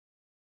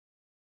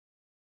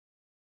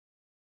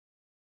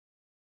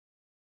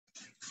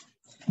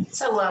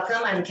So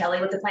welcome, I'm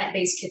Kelly with the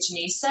Plant-Based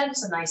Kitchenista.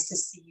 So nice to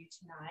see you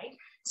tonight.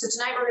 So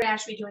tonight we're going to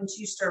actually be doing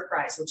 2 stir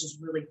fries, which is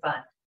really fun.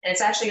 And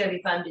it's actually going to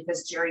be fun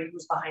because Jerry,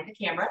 who's behind the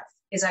camera,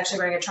 is actually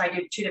going to try to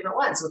do 2 different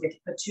ones. We'll get to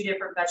put 2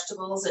 different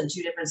vegetables and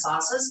 2 different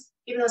sauces.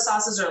 Even though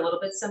sauces are a little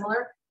bit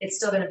similar, it's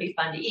still going to be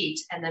fun to eat.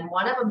 And then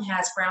one of them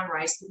has brown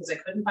rice because I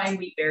couldn't find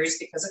wheat berries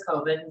because of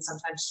COVID, and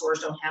sometimes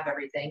stores don't have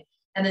everything.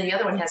 And then the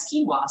other one has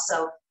quinoa.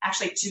 So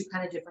actually 2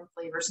 kind of different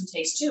flavors and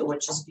tastes too,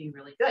 which is be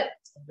really good.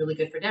 It's really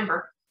good for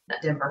dinner.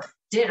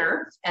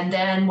 And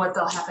then what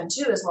they'll happen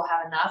too is we'll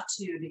have enough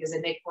to, because they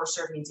make 4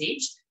 servings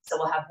each. So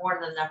we'll have more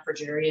than enough for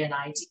Jerry and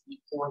I to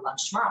eat for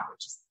lunch tomorrow,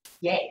 which is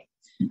yay.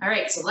 All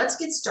right, so let's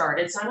get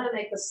started. So I'm going to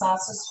make the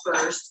sauces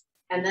first,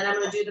 and then I'm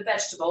going to do the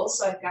vegetables.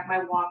 So I've got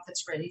my wok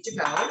that's ready to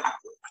go.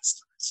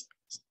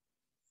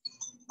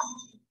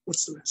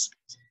 What's the recipe?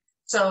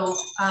 So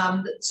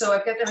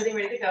I've got everything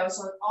ready to go.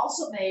 So I've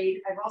also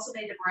made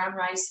the brown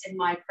rice in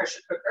my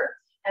pressure cooker.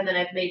 And then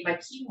I've made my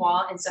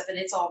quinoa and stuff, and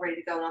it's all ready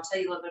to go. And I'll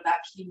tell you a little bit about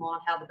quinoa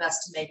and how the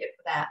best to make it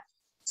for that.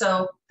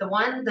 So the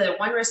one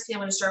recipe I'm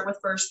going to start with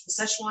first, the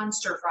Szechwan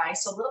Stir Fry.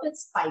 So a little bit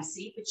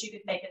spicy, but you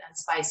could make it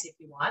unspicy if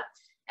you want.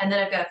 And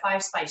then I've got a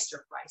 5-spice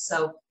stir fry.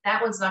 So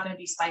that one's not going to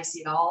be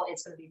spicy at all.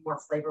 It's going to be more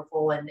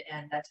flavorful and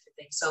that type of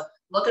thing. So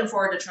looking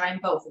forward to trying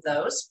both of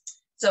those.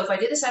 So if I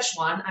do the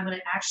Szechwan, I'm going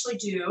to actually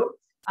do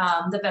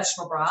the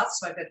vegetable broth.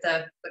 So I've got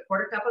the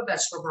 1/4 cup of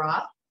vegetable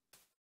broth.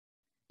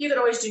 You could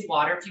always do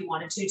water if you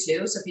wanted to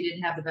too. So if you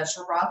didn't have the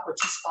vegetable broth,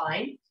 which is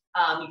fine,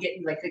 you get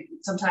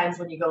sometimes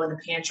when you go in the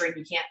pantry and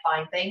you can't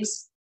find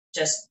things,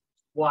 just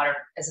water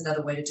is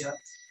another way to do it.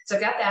 So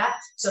I've got that.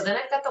 So then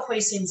I've got the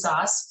hoisin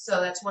sauce.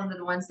 So that's one of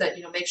the ones that,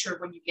 make sure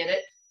when you get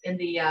it in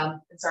the,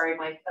 sorry,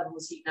 my oven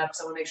was heating up,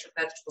 so I want to make sure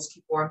the vegetables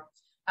keep warm.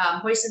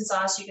 Hoisin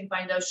sauce, you can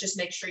find those. Just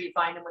make sure you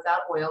find them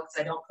without oil because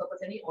I don't cook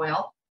with any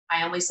oil.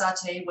 I only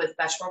saute with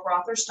vegetable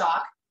broth or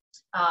stock.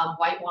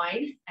 White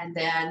wine, and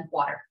then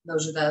water.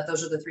 Those are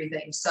the 3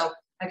 things. So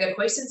I got a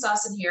hoisin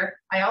sauce in here.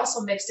 I also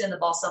mixed in the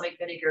balsamic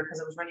vinegar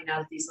because I was running out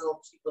of these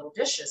cute little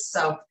dishes.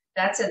 So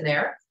that's in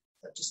there.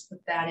 So just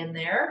put that in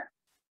there.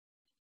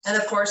 And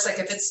of course, like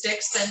if it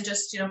sticks, then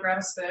just grab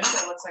a spoon.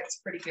 It looks like it's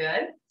pretty good.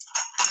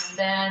 And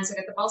then so I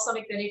got the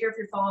balsamic vinegar if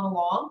you're following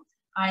along.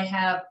 I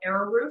have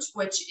arrowroot,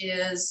 which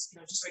is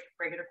just like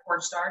regular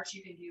cornstarch.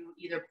 You can do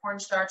either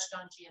cornstarch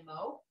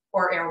non-GMO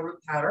or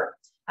arrowroot powder.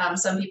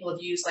 Some people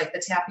have used like the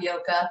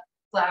tapioca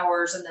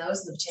flours and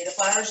those, and the potato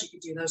flours. You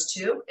could do those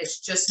too. It's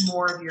just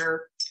more of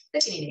your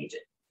thickening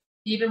agent.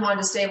 If you even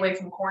wanted to stay away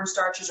from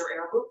cornstarches or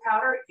arrowroot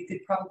powder, you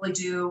could probably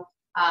do,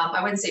 I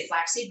wouldn't say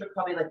flaxseed, but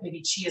probably like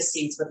maybe chia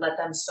seeds, but let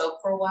them soak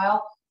for a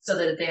while so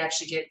that they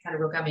actually get kind of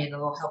real gummy, and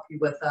it'll help you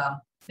with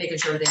making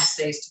sure everything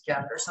stays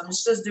together. So I'm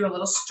just going to do a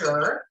little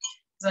stir.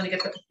 I'm going to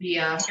get the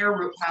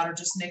arrowroot powder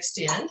just mixed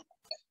in.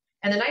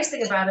 And the nice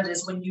thing about it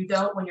is when you're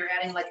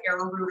adding like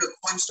arrowroot or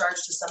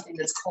cornstarch to something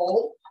that's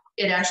cold,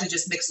 it actually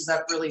just mixes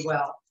up really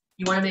well.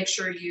 You want to make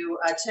sure you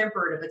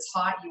temper it. If it's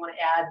hot, you want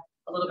to add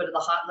a little bit of the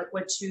hot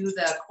liquid to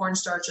the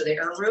cornstarch or the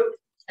arrowroot,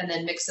 and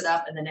then mix it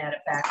up and then add it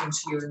back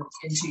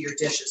into your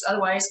dishes.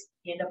 Otherwise,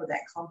 you end up with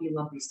that clumpy,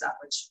 lumpy stuff,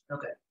 which is no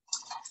good.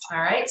 All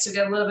right, so we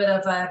got a little bit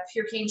of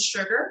pure cane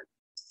sugar.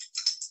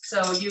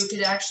 So you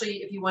could actually,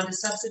 if you wanted to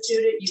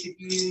substitute it, you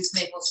could use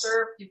maple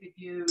syrup. You could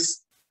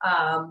use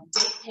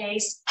date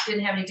paste.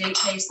 Didn't have any date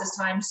paste this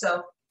time, so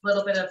a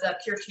little bit of the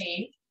pure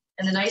cane.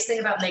 And the nice thing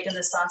about making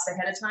this sauce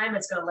ahead of time,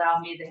 it's going to allow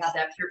me to have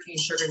that pure cane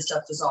sugar and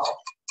stuff dissolve.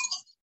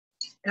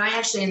 And I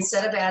actually,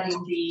 instead of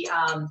adding the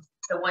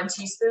 1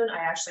 teaspoon, I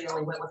actually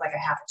only went with like a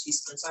 1/2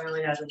 teaspoon, so I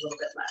only added a little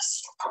bit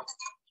less,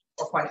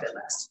 or quite a bit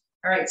less.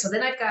 All right, so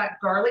then I've got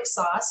garlic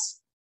sauce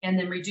and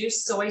then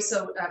reduced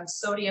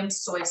sodium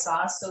soy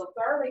sauce. So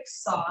garlic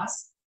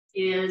sauce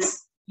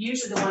is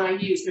usually the one I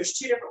use.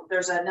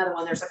 There's another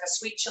one. There's like a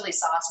sweet chili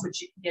sauce,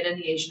 which you can get in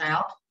the Asian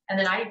aisle. And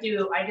then I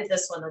did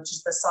this one, which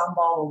is the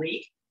sambal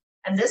leek.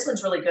 And this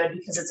one's really good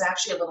because it's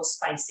actually a little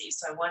spicy.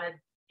 So I wanted,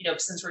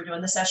 since we're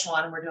doing the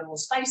Szechwan and we're doing a little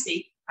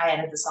spicy, I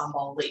added the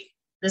sambal leek.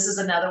 This is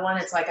another one.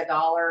 It's like $1.99,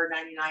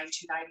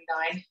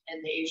 $2.99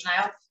 in the Asian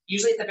aisle.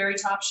 Usually at the very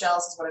top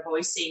shelves is what I've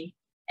always seen.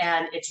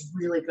 And it's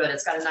really good.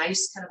 It's got a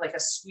nice kind of like a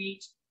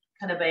sweet,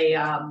 kind of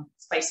a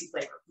spicy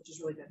flavor, which is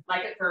really good.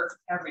 Like it for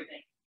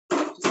everything.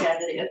 Just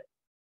add it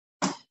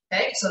in.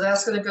 Okay, so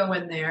that's going to go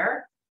in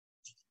there.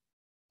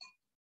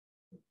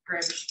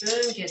 Grab your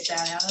spoon, get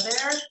that out of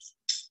there.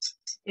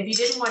 If you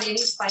didn't want any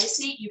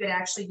spicy, you could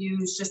actually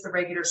use just the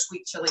regular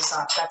sweet chili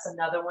sauce. That's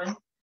another one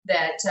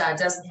that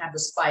doesn't have the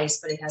spice,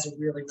 but it has a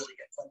really, really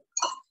good flavor.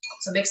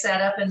 So mix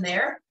that up in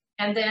there,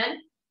 and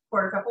then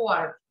 1/4 cup of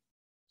water.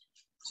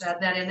 So add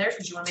that in there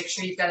because you want to make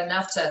sure you've got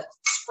enough to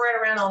spread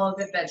around all of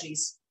the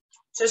veggies.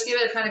 So just give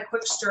it a kind of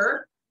quick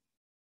stir.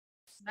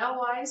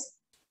 Smell-wise,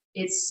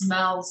 it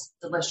smells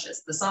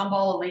delicious. The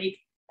sambal leek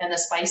and the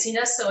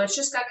spiciness. So it's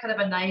just got kind of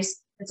a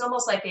nice, it's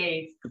almost like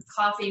a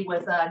coffee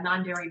with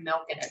non-dairy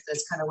milk in it.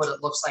 That's kind of what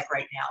it looks like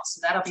right now.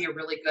 So that'll be a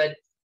really good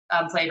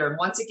flavor. And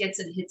once it gets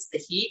and hits the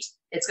heat,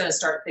 it's going to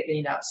start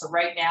thickening up. So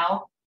right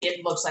now,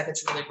 it looks like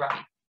it's really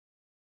runny.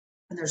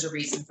 And there's a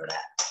reason for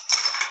that.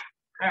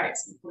 All right,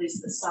 so pull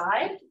these to the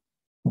side.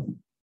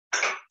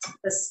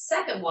 The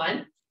second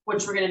one,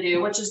 which we're gonna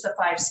do, which is the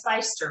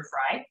 5-spice stir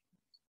fry.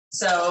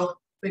 So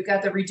we've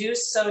got the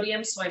reduced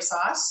sodium soy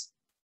sauce.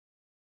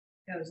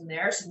 Goes in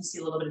there, so you can see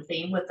a little bit of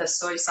theme with the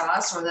soy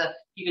sauce, or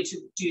you could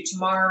do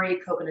tamari,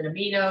 coconut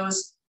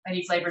aminos,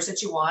 any flavors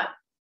that you want. A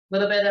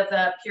little bit of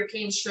the pure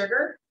cane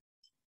sugar.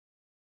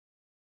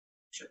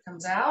 Make sure it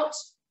comes out.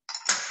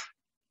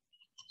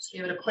 Just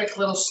give it a quick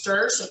little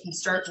stir so it can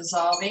start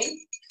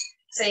dissolving.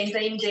 Same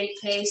thing, date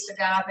paste,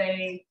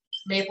 agave,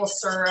 maple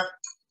syrup,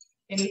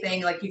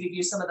 anything. Like you could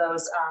use some of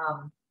those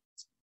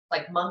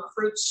like monk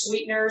fruit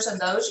sweeteners, and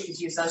those you could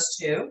use those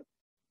too.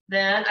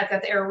 Then I've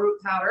got the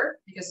arrowroot powder,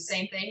 because the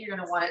same thing, you're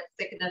going to want to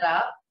thicken it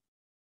up.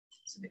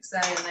 So mix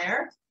that in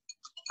there.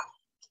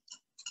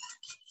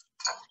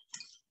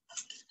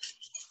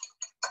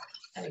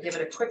 And give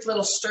it a quick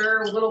little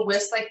stir. A little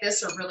whisk like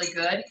this are really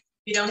good. If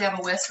you don't have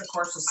a whisk, of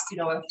course, just, you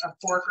know, a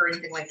fork or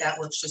anything like that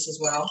works just as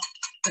well.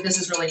 But this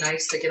is really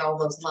nice to get all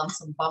those lumps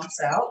and bumps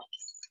out.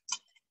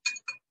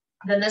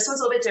 Then this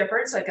one's a little bit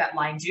different. So I've got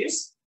lime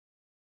juice,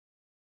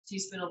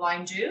 teaspoon of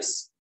lime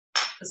juice.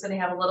 It's going to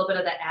have a little bit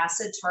of the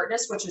acid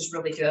tartness, which is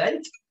really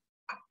good.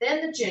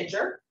 Then the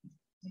ginger.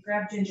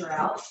 Grab ginger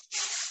out.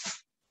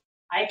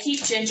 I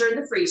keep ginger in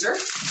the freezer.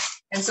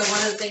 And so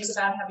one of the things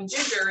about having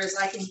ginger is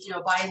I can, you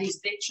know, buy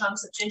these big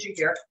chunks of ginger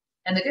here.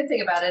 And the good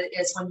thing about it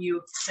is when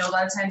you know, a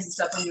lot of times and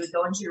stuff, when you would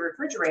go into your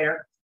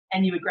refrigerator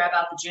and you would grab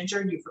out the ginger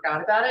and you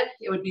forgot about it,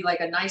 it would be like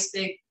a nice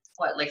big,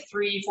 what, like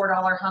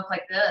 $3-4 hunk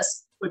like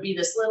this would be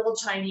this little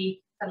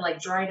tiny kind of like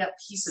dried up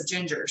piece of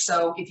ginger.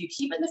 So if you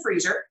keep it in the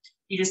freezer,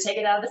 you just take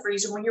it out of the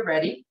freezer when you're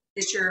ready.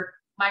 Get your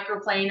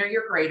microplane or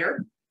your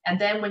grater,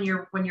 and then when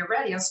you're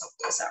ready, I'll pull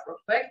this out real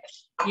quick.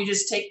 You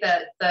just take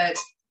the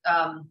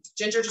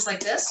ginger just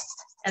like this,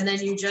 and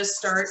then you just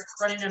start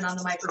running it on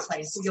the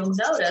microplane. So you'll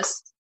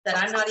notice that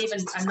I'm not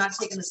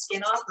taking the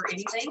skin off or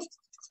anything.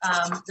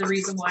 The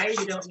reason why is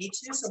you don't need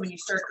to. So when you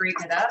start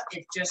grating it up,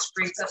 it just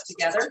grates up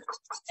together,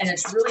 and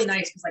it's really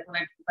nice because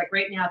like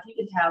right now, if you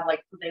can have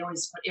like what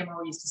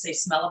Emerald used to say,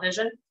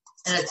 smell-o-vision.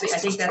 And I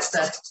think that's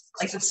the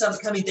some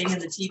coming thing in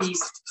the TVs.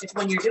 If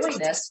when you're doing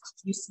this,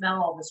 you smell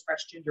all this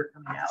fresh ginger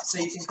coming out. So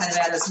you can kind of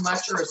add as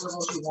much or as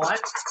little as you want.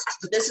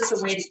 But this is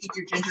a way to keep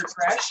your ginger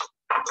fresh.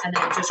 And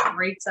then it just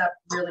grates up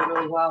really,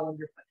 really well when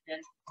you're putting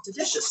it into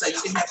dishes. So you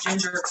can have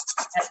ginger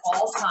at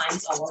all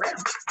times, all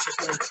around. Which is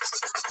really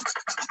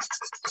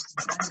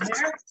nice. In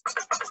there.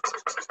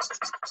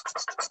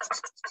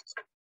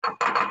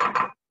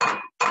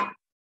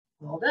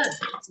 All done.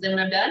 So then when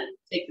I'm done,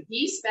 take the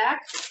piece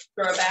back,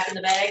 throw it back in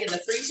the bag in the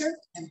freezer,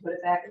 and put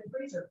it back in the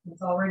freezer.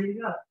 It's all ready to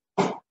go.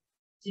 So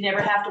you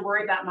never have to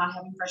worry about not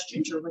having fresh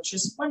ginger, which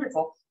is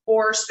wonderful,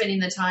 or spending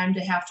the time to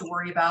have to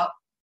worry about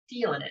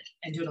peeling it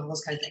and doing all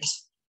those kind of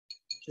things.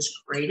 Just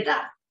grate it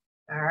up.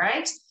 All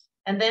right.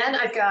 And then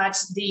I've got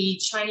the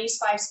Chinese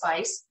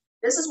 5-spice.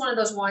 This is one of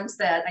those ones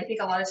that I think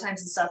a lot of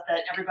times and stuff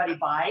that everybody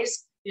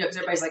buys, you know, because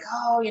everybody's like,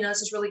 oh, you know,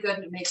 this is really good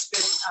and it makes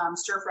good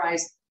stir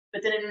fries.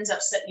 But then it ends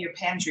up sitting in your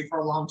pantry for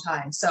a long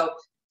time. So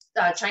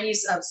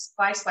Chinese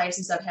 5-spice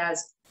and stuff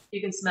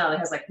you can smell it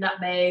has like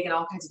nutmeg and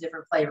all kinds of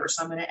different flavors.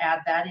 So I'm going to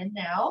add that in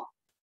now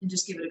and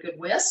just give it a good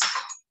whisk.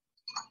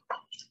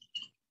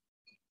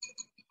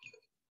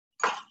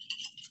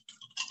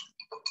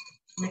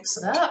 Mix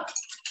it up.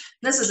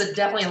 This is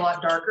definitely a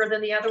lot darker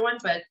than the other one,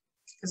 but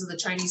because of the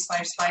Chinese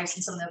 5-spice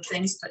and some of the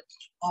things, but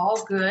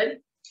all good.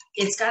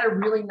 It's got a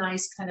really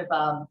nice kind of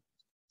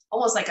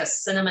almost like a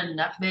cinnamon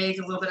nutmeg,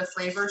 a little bit of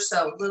flavor.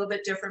 So a little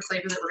bit different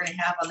flavor that we're going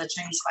to have on the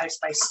Chinese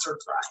 5-spice stir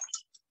fry.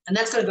 And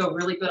that's going to go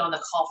really good on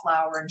the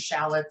cauliflower and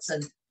shallots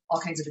and all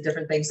kinds of the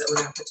different things that we're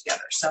going to put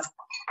together. So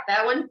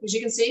that one, as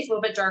you can see, a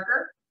little bit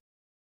darker.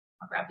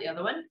 I'll grab the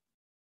other one.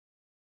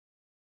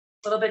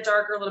 A little bit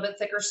darker, a little bit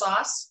thicker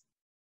sauce.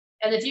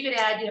 And if you could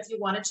add, if you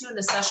wanted to in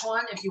the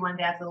Szechwan, if you wanted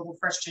to add a little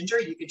fresh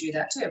ginger, you could do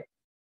that too.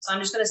 So I'm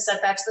just going to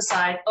set that to the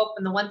side. Oh,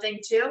 and the one thing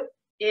too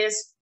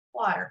is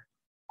water.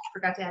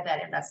 Forgot to add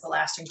that in. That's the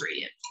last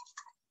ingredient.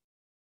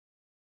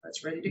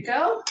 That's ready to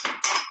go.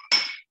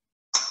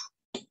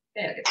 Okay,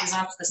 I'll get these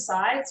off to the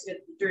side. So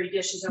get the dirty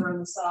dishes over on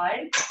the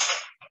side.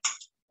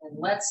 And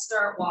let's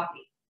start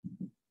walking.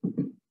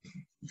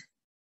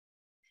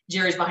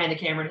 Jerry's behind the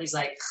camera and he's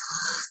like,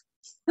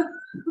 all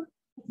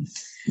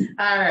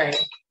right,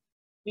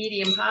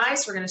 medium high.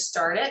 So we're going to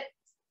start it.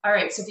 All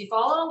right, so if you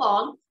follow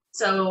along,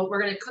 so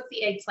we're going to cook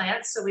the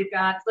eggplant. So we've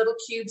got little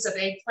cubes of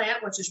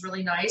eggplant, which is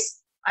really nice.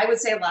 I would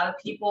say a lot of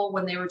people,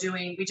 when they were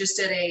doing, we just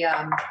did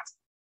an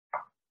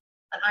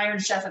Iron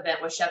Chef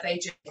event with Chef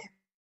AJ.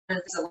 A lot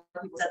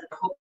of people said that the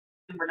whole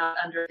we're not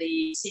under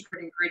the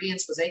secret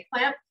ingredients was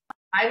eggplant.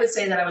 I would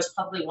say that I was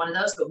probably one of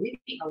those, but we've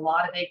eaten a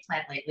lot of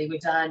eggplant lately.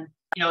 We've done,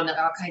 you know,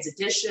 all kinds of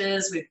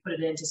dishes. We've put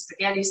it into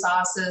spaghetti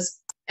sauces.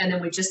 And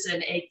then we just did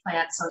an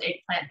eggplant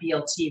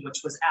BLT,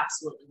 which was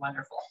absolutely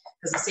wonderful.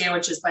 Because the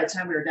sandwiches, by the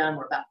time we were done,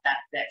 were about that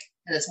thick.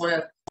 And it's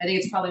I think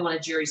it's probably one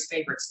of Jerry's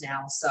favorites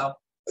now. So.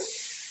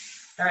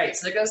 All right,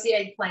 so there goes the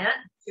eggplant,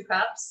 2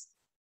 cups.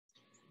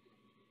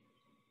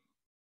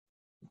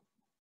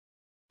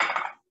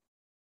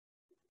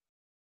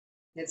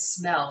 It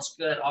smells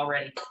good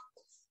already.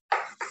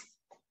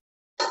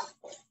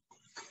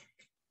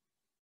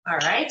 All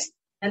right.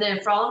 And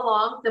then following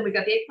along, then we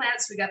got the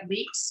eggplants, we got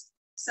leeks.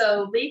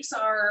 So leeks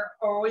are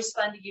always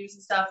fun to use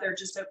and stuff. They're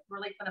just a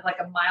really kind of like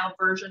a mild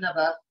version of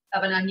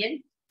an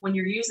onion. When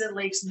you're using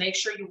leeks, make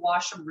sure you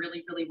wash them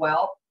really, really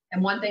well.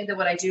 And one thing that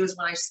what I do is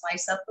when I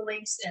slice up the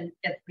leeks and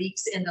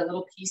leeks into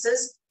little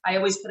pieces, I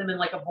always put them in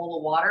like a bowl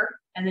of water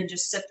and then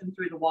just sift them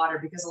through the water,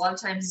 because a lot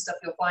of times the stuff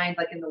you'll find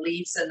like in the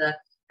leaves and the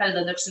kind of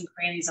the nooks and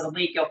crannies of a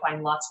leek, you'll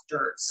find lots of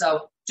dirt.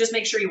 So just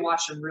make sure you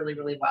wash them really,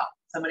 really well.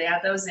 So I'm going to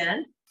add those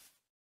in.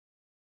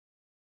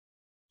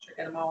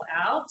 Get them all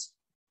out.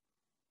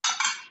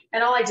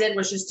 And all I did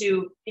was just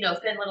do, you know,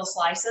 thin little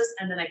slices,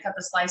 and then I cut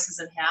the slices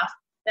in half.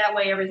 That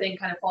way everything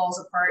kind of falls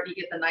apart. You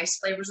get the nice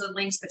flavors of the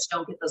leeks, but you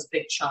don't get those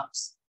big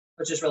chunks,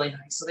 which is really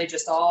nice. So they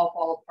just all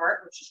fall apart,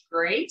 which is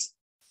great.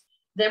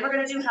 Then we're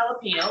going to do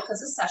jalapeno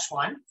because it's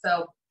Szechwan.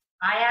 So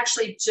I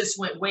actually just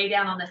went way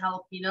down on the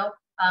jalapeno.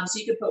 So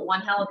you could put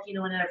one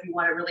jalapeno in it if you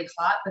want it really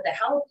hot, but the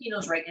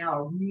jalapenos right now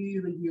are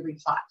really, really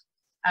hot.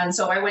 And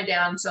so I went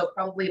down, so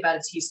probably about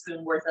a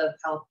teaspoon worth of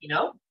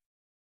jalapeno.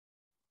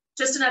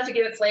 Just enough to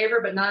give it flavor,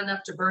 but not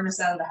enough to burn us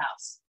out of the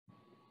house.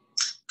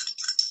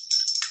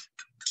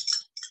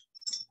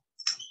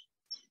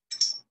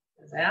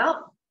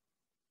 Out.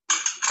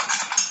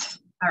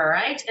 All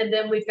right, and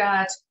then we've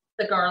got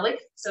the garlic.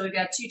 So we've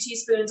got 2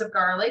 teaspoons of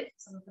garlic.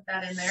 So I'm gonna put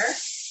that in there.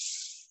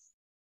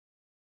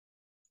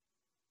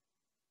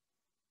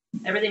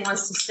 Everything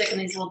wants to stick in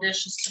these little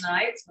dishes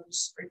tonight, so we'll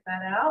just scrape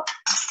that out.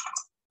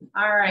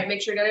 All right,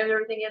 make sure you got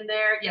everything in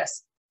there.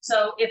 Yes.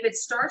 So if it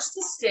starts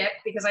to stick,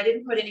 because I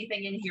didn't put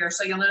anything in here,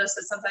 so you'll notice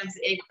that sometimes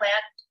the eggplant,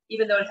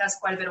 even though it has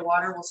quite a bit of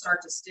water, will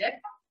start to stick.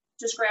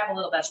 Just grab a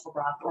little vegetable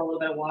broth or a little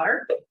bit of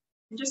water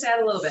and just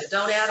add a little bit.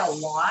 Don't add a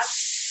lot.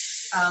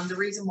 The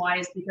reason why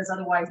is because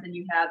otherwise then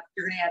you're going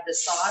to add the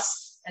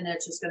sauce and then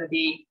it's just going to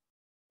be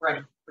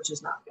runny, which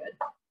is not good.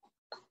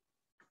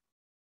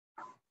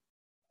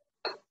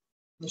 Let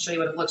me show you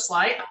what it looks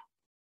like.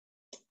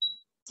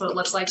 That's what it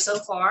looks like so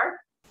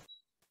far.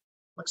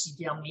 Looks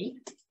yummy.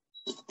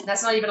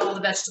 That's not even all the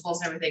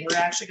vegetables and everything. We're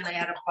actually going to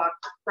add a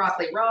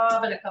broccoli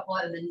rabe and a couple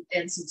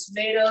and some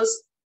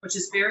tomatoes, which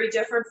is very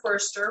different for a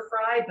stir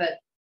fry, but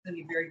it's going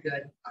to be very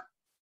good.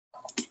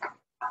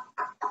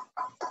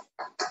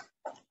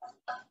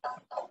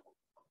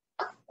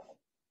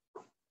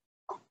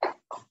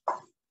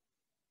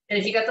 And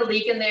if you got the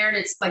leek in there and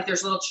it's like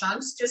there's little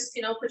chunks, just,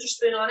 you know, put your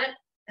spoon on it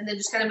and then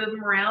just kind of move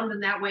them around.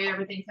 And that way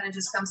everything kind of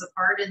just comes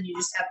apart and you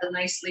just have the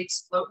nice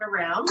leeks floating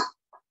around.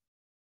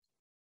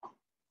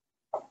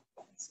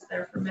 Sit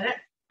there for a minute.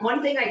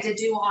 One thing I did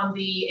do on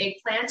the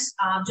eggplant,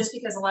 just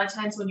because a lot of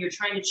times when you're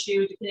trying to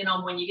chew, depending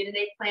on when you get an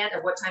eggplant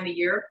or what time of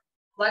year,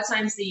 a lot of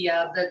times the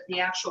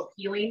actual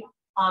peeling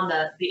on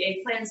the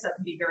eggplant and stuff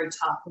can be very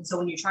tough. And so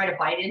when you try to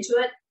bite into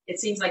it, it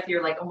seems like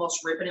you're like almost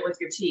ripping it with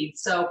your teeth.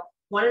 So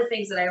one of the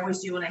things that I always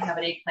do when I have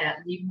an eggplant,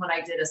 and even when I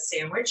did a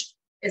sandwich,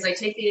 is I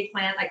take the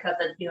eggplant, I cut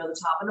the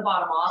top and the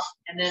bottom off,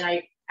 and then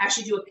I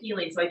actually do a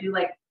peeling. So I do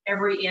like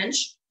every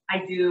inch, I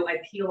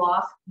peel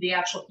off the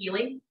actual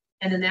peeling.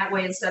 And then that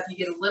way and stuff, you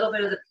get a little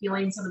bit of the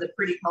peeling, some of the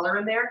pretty color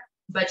in there,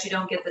 but you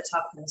don't get the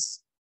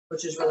toughness,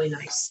 which is really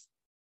nice.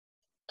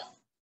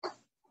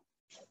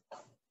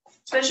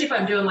 Especially if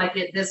I'm doing like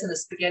this in a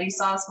spaghetti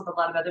sauce with a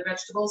lot of other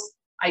vegetables,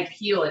 I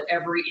peel it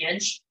every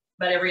inch,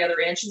 but every other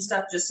inch and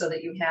stuff, just so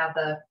that you have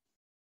the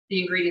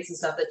ingredients and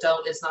stuff that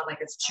don't, it's not like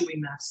it's a chewy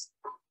mess.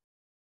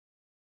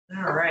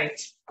 All right.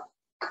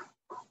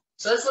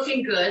 So it's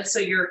looking good. So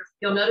you'll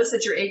notice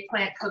that your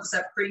eggplant cooks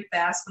up pretty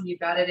fast when you've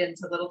got it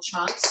into little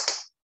chunks.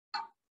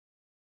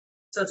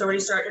 So it's already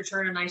starting to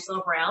turn a nice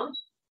little brown.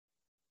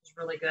 It's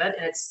really good.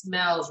 And it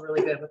smells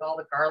really good with all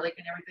the garlic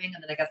and everything.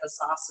 And then I got the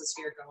sauces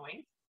here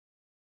going.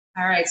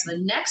 All right, so the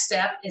next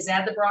step is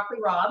add the broccoli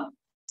rabe.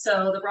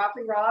 So the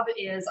broccoli rabe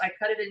is, I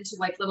cut it into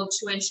like little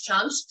 2-inch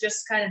chunks,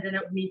 just kind of then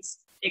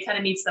it kind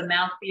of meets the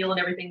mouthfeel and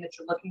everything that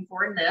you're looking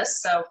for in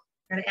this. So I'm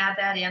gonna add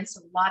that in.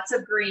 So lots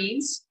of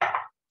greens,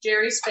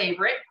 Jerry's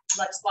favorite,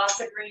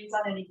 lots of greens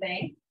on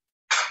anything.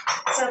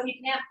 So if you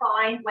can't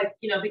find, like,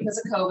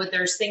 because of COVID,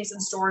 there's things in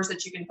stores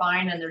that you can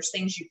find and there's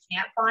things you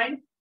can't find.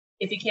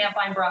 If you can't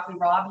find broccoli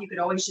rabe, you could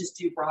always just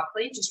do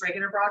broccoli, just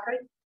regular broccoli,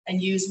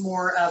 and use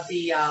more of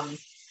the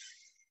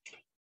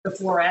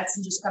florets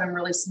and just cut them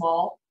really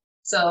small.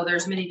 So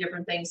there's many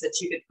different things that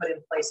you could put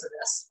in place of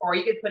this. Or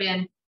you could put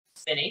in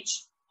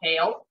spinach,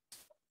 kale,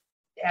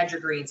 add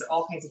your greens,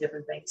 all kinds of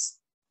different things.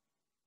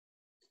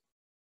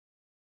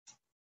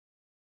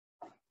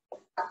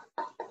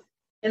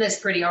 And it's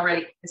pretty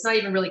already. It's not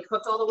even really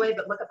cooked all the way,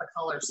 but look at the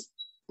colors. Isn't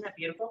that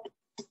beautiful?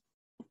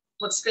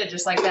 Looks good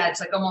just like that.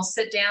 It's like almost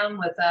sit down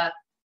with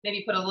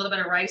maybe put a little bit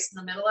of rice in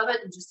the middle of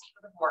it and just eat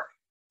with a fork.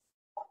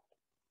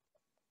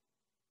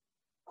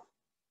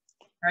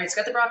 All right, it's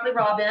got the broccoli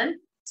rabe in.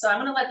 So I'm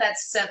gonna let that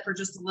set for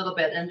just a little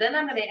bit. And then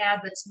I'm gonna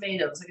add the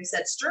tomatoes. Like I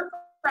said, stir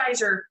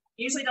fries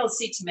usually don't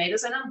see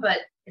tomatoes in them, but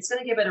it's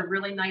gonna give it a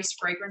really nice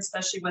fragrance,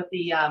 especially with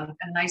the a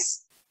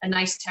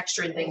nice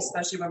texture and things,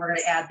 especially when we're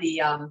gonna add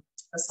the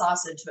the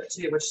sauce into it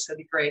too, which is gonna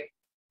be great.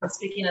 But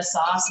speaking of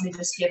sauce, let me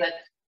just give it,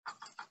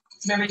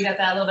 remember you got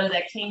that little bit of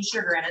that cane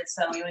sugar in it,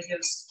 so you want to give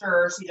it a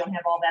stir so you don't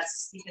have all that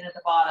steeping at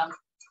the bottom.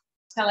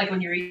 It's kind of like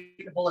when you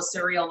eat a bowl of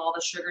cereal and all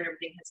the sugar and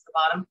everything hits the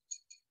bottom.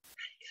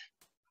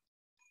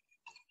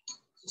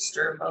 Just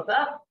stir them both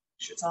up, make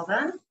sure it's all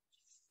done.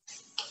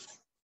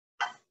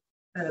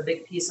 I have a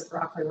big piece of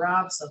broccoli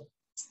rabe, so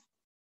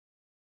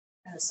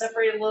kind of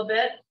separate it a little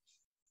bit.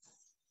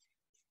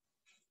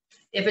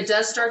 If it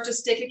does start to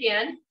stick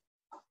again,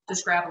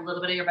 just grab a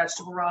little bit of your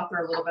vegetable broth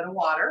or a little bit of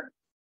water.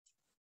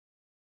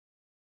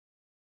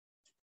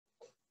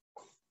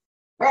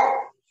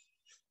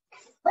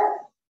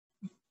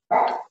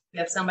 We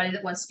have somebody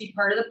that wants to be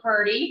part of the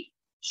party.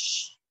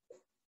 Shh.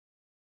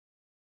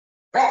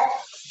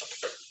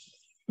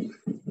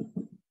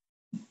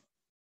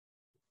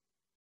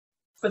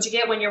 What you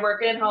get when you're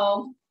working at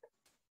home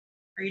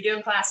or you're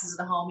doing classes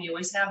at home. You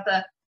always have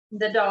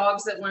the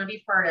dogs that want to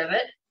be part of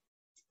it.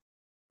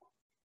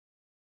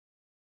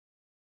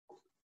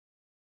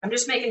 I'm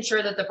just making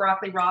sure that the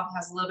broccoli rabe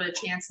has a little bit of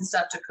chance and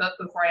stuff to cook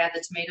before I add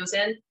the tomatoes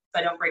in, so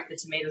I don't break the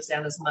tomatoes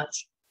down as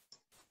much.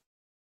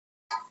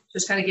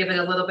 Just kind of give it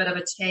a little bit of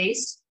a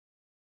taste.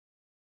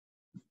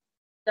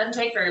 Doesn't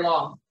take very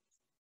long.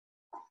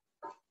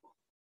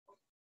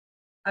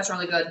 That's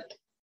really good.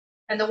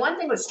 And the one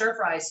thing with stir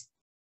fries,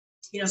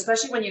 you know,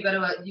 especially when you go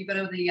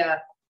to the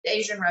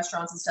Asian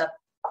restaurants and stuff,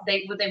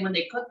 when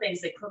they cook things,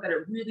 they cook at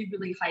a really,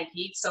 really high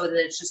heat so that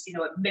it's just, you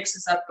know, it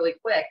mixes up really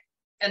quick.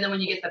 And then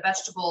when you get the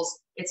vegetables,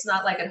 it's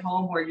not like at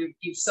home where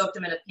you've soaked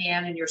them in a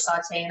pan and you're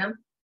sauteing them.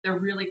 They're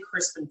really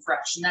crisp and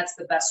fresh, and that's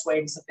the best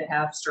way to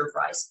have stir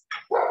fries.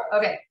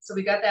 Okay, so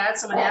we got that.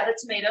 So I'm gonna add the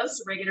tomatoes,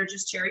 so regular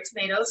just cherry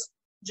tomatoes.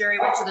 Jerry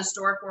went to the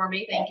store for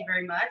me, thank you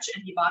very much,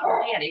 and he bought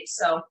organic.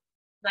 So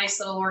nice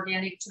little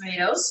organic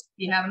tomatoes.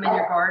 If you have them in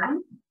your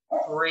garden,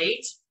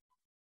 great.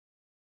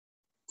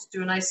 Let's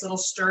do a nice little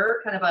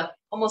stir, kind of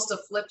almost a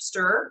flip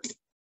stir.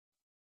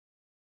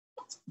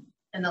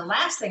 And the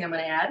last thing I'm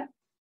gonna add,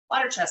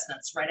 water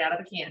chestnuts right out of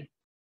a can.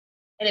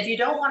 And if you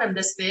don't want them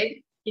this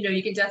big, you know,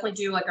 you can definitely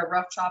do like a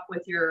rough chop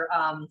with your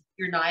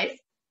knife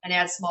and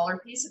add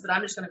smaller pieces, but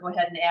I'm just going to go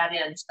ahead and add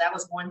in. So that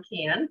was 1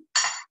 can.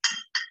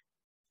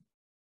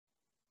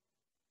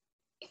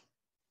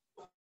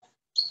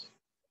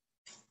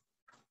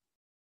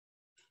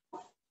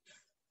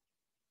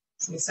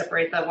 So let me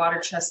separate the water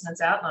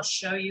chestnuts out and I'll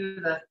show you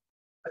the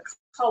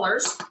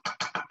colors.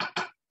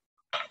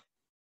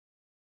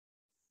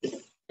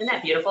 Isn't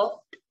that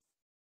beautiful?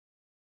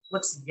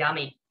 Looks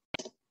yummy.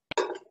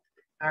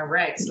 All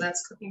right, so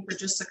that's cooking for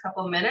just a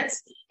couple of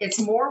minutes. It's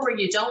more where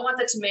you don't want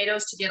the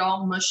tomatoes to get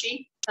all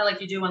mushy, kind of like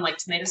you do in like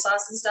tomato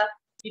sauce and stuff.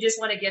 You just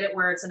want to get it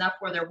where it's enough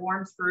where they're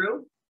warm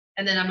through.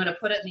 And then I'm going to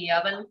put it in the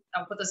oven.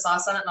 I'll put the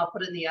sauce on it and I'll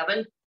put it in the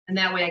oven. And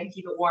that way I can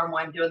keep it warm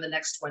while I'm doing the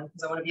next one,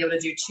 because I want to be able to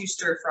do 2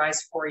 stir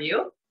fries for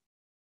you.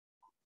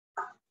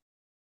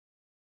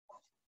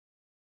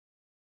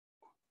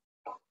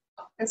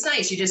 It's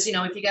nice. You just, you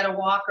know, if you got a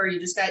wok or you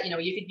just got, you know,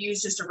 you could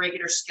use just a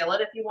regular skillet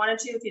if you wanted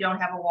to, if you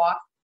don't have a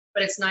wok.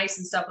 But it's nice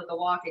and stuff with the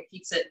wok. It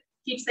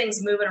keeps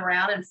things moving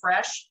around and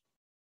fresh.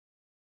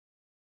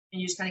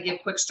 And you just kind of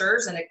give quick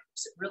stirs and it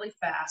cooks it really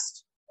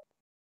fast.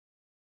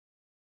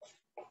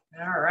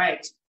 All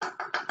right.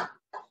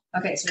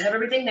 Okay, so we have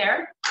everything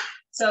there.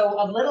 So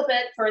a little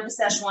bit for the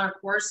Szechwan, of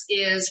course,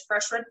 is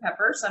fresh red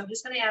pepper. So I'm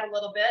just going to add a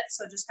little bit.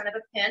 So just kind of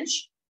a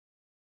pinch.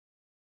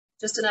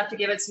 Just enough to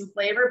give it some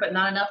flavor, but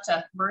not enough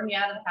to burn you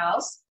out of the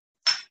house.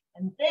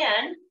 And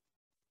then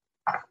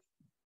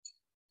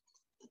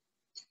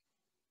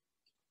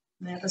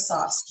add the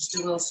sauce. Just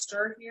do a little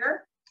stir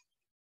here.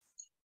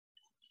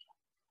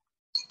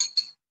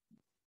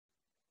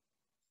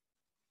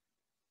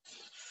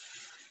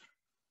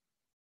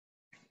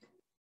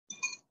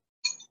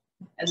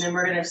 And then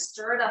we're going to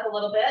stir it up a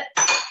little bit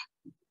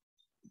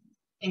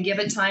and give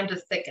it time to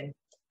thicken.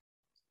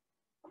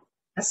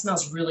 That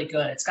smells really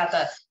good. It's got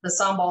the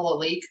sambal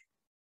leek.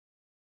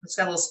 It's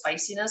got a little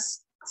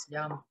spiciness. It's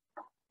yum.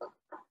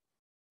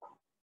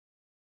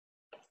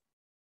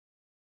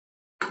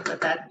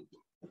 Let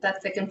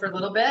that thicken for a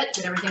little bit.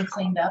 Get everything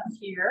cleaned up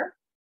here.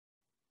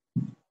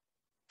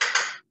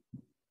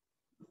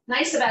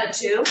 Nice about it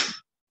too.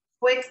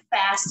 Quick,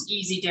 fast,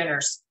 easy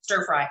dinners.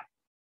 Stir fry.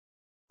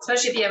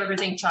 Especially if you have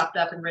everything chopped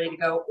up and ready to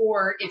go,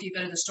 or if you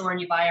go to the store and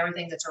you buy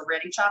everything that's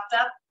already chopped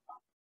up.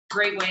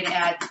 Great way to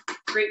add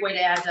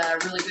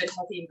really good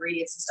healthy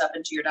ingredients and stuff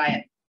into your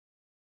diet.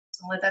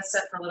 So let that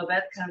set for a little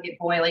bit, kind of get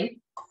boiling.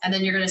 And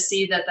then you're going to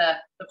see that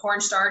the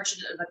cornstarch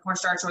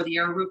or the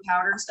arrowroot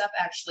powder and stuff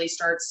actually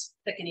starts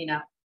thickening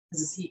up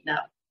because it's heating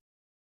up.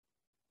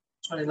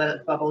 Just want to let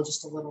it bubble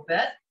just a little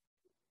bit.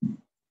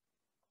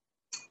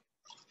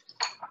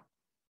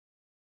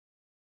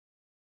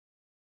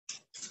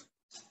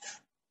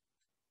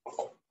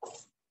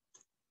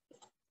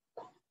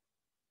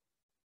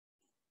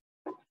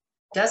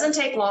 Doesn't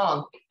take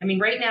long. I mean,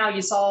 right now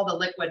you saw all the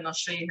liquid, and I'll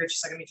show you here just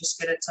a second. Let me just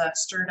get it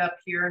stirred up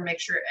here and make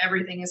sure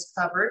everything is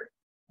covered.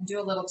 And do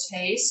a little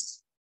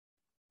taste.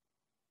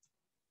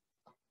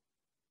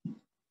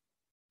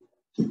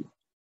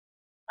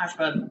 That's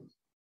good.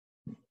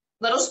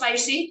 Little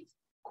spicy,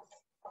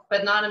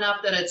 but not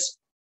enough that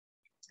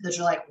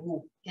you're like,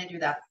 ooh, can't do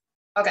that.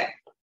 Okay.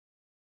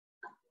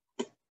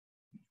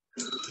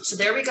 So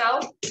there we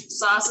go.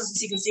 Sauces,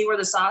 as you can see where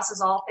the sauce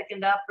is all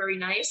thickened up, very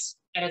nice,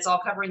 and it's all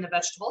covering the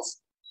vegetables.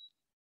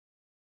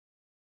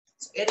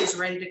 So it is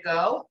ready to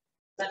go.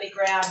 Let me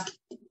grab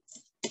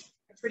a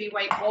pretty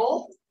white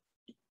bowl.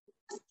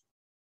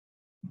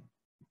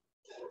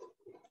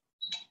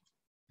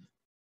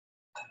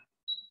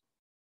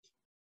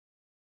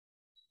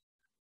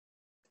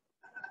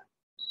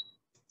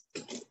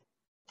 Get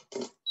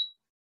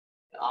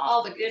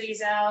all the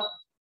goodies out.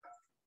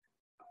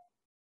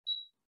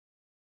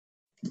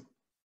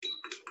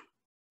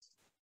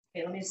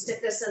 Okay, let me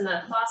stick this in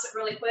the faucet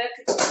really quick.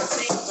 I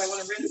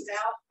want to rinse it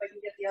out if I can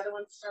get the other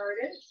one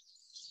started.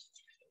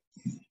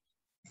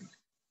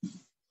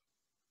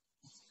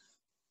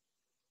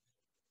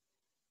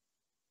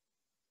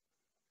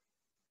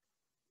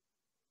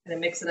 And then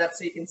mix it up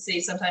so you can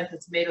see. Sometimes the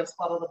tomatoes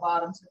fall to the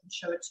bottom, so I can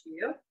show it to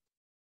you.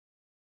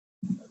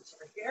 It's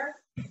over here.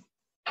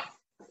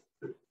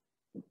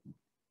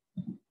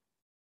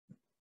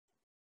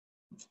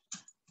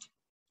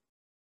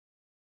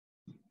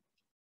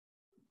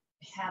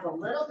 Have a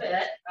little bit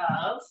of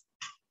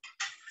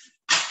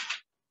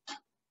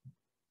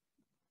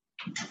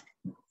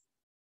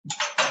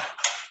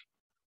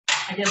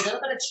I did a little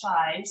bit of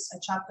chives. I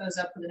chopped those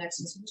up for the next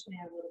one, so I'm just going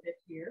to add a little bit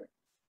here.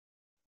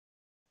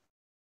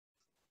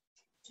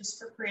 Just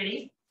for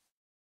pretty.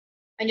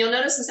 And you'll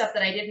notice and stuff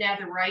that I didn't add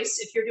the rice.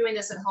 If you're doing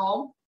this at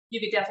home, you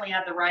could definitely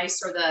add the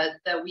rice or the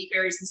wheat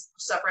berries and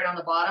stuff right on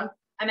the bottom.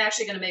 I'm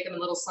actually going to make them in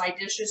little side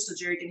dishes, so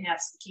Jerry can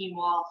have some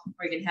quinoa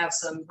or he can have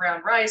some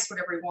brown rice,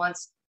 whatever he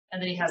wants.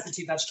 And then he has the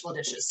 2 vegetable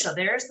dishes. So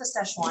there's the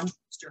Szechwan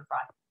Stir Fry.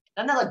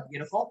 Doesn't that look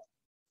beautiful?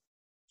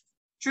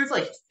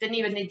 Truthfully, don't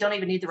even need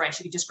the rice.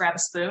 You can just grab a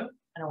spoon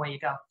and away you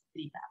go.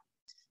 You eat that.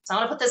 So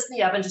I'm gonna put this in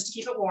the oven just to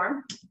keep it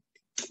warm.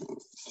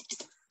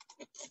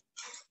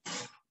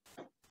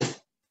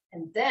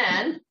 And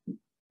then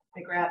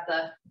I grab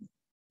the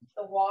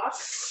wok.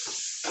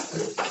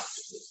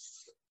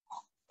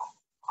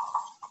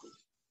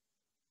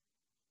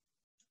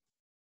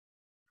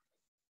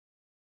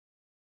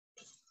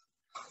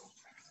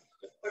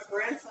 Put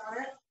rinse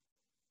on it.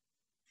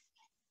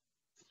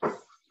 All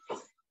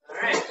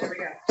right, there we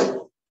go.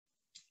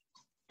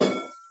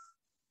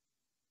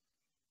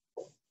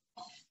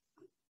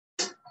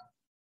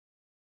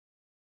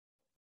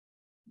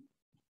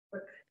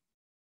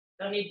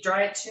 Don't need to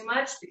dry it too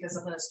much because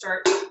I'm going to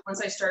start, once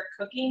I start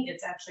cooking,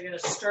 it's actually going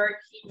to start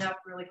heating up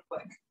really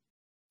quick.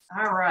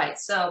 All right,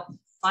 so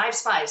 5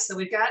 spice. So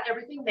we've got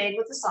everything made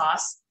with the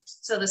sauce.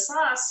 So the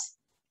sauce,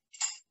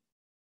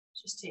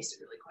 just taste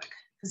it really quick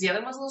because the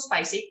other one's a little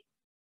spicy.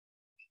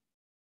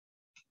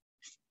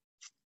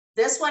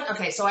 This one,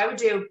 okay, so I would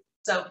do,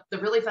 so the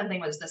really fun thing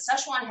was the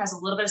Szechwan has a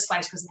little bit of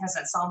spice because it has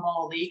that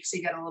sambal leek, so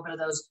you got a little bit of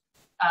those,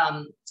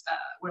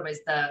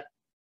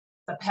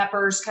 the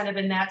peppers kind of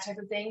in that type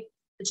of thing,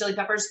 the chili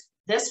peppers.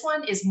 This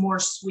one is more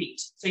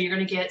sweet, so you're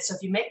going to get, so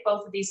if you make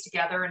both of these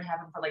together and have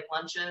them for like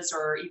lunches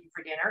or even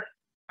for dinner,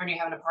 or you're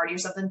having a party or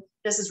something,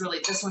 this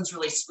one's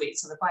really sweet.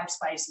 So the 5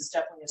 spice is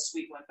definitely a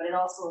sweet one, but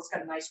it's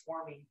got a nice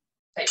warming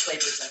type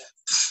flavors in it.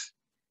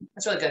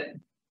 That's really good.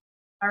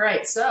 All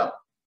right, so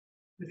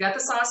we've got the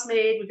sauce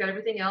made, we've got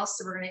everything else,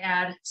 so we're going to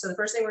add, so the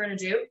first thing we're going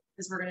to do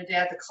is we're going to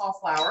add the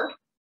cauliflower.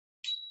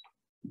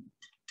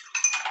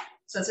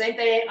 So same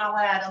thing, I'll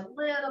add a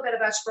little bit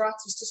of extra broth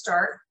just to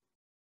start.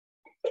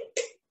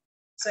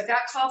 So I've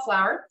got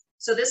cauliflower.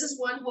 So this is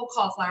one whole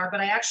cauliflower,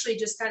 but I actually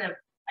just kind of,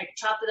 I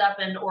chopped it up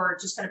or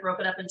just kind of broke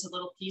it up into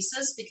little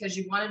pieces because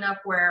you want enough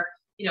where,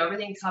 you know,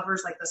 everything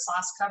covers, like the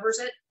sauce covers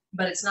it,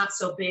 but it's not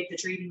so big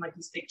that you're eating like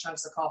these big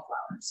chunks of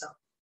cauliflower. So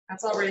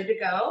that's all ready to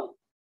go.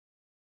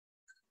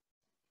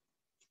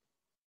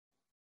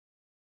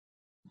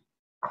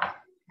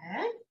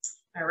 Okay.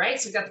 All right,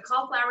 so we've got the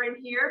cauliflower in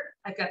here.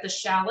 I've got the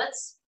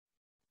shallots.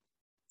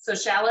 So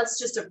shallots,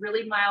 just a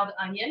really mild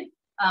onion.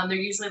 They're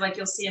usually like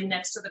you'll see them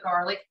next to the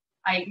garlic.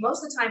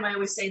 Most of the time I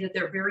always say that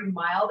they're very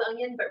mild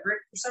onion, but for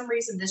some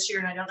reason this year,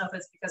 and I don't know if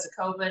it's because of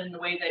COVID and the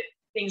way that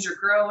things are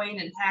growing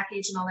and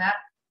packaged and all that,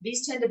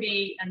 these tend to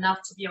be enough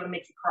to be able to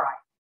make you cry.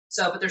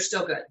 So, but they're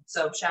still good.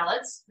 So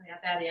shallots, I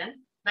got that in.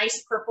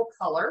 Nice purple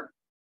color.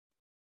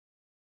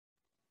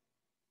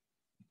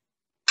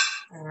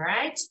 All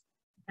right.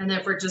 And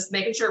then we're just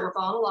making sure we're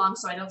following along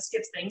so I don't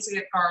skip things. We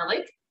got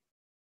garlic.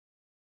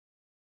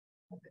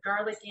 Put the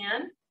garlic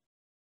in.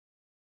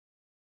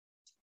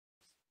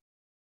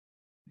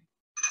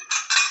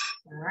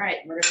 All right,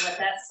 we're going to let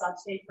that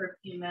saute for a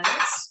few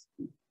minutes.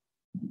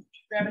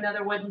 Grab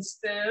another wooden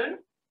spoon.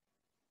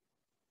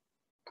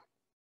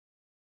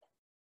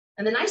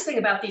 And the nice thing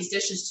about these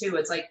dishes too,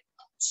 it's like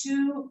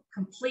 2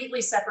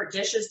 completely separate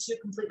dishes, 2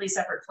 completely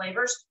separate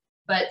flavors.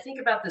 But think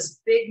about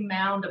this big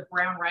mound of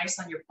brown rice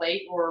on your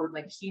plate or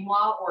like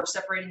quinoa or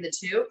separating the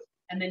 2.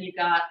 And then you've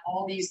got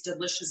all these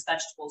delicious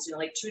vegetables, you know,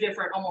 like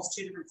almost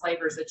two different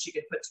flavors that you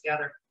could put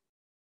together.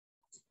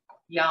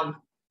 Yum.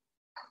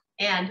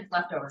 And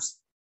leftovers.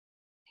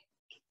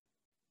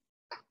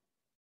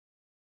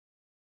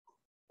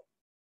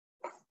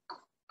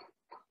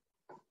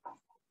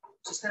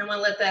 Just kind of want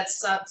to let that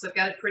saute. So I've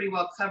got it pretty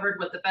well covered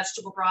with the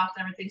vegetable broth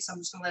and everything. So I'm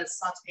just going to let it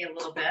saute a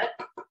little bit.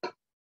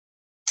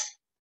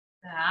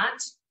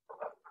 Let's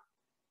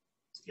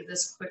give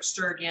this a quick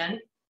stir again.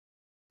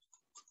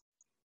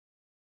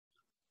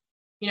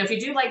 You know, if you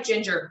do like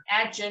ginger,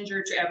 add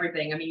ginger to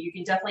everything. I mean, you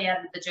can definitely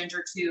add the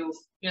ginger to, you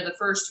know, the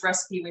first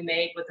recipe we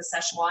made with the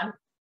Szechwan,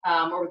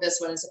 or with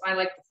this one. So I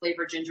like the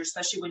flavor of ginger,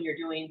 especially when you're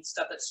doing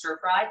stuff that's stir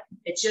fry.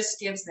 It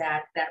just gives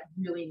that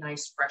really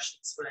nice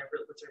freshness, which I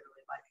really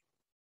like.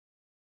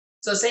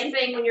 So same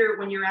thing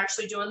when you're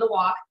actually doing the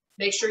wok.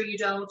 Make sure you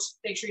don't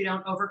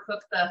overcook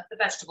the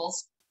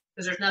vegetables,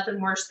 because there's nothing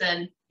worse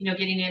than, you know,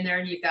 getting in there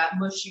and you've got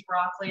mushy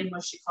broccoli and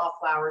mushy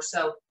cauliflower.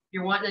 So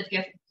you're wanting to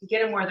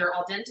get them where they're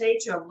al dente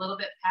to a little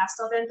bit past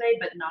al dente,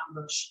 but not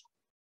mush.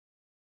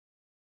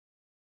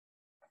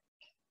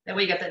 That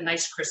way you got that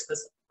nice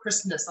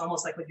crispness,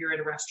 almost like when you're at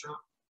a restaurant.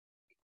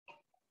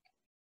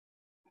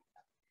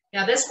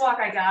 Now this wok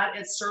I got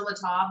at Sur La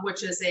Table,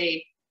 which is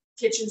a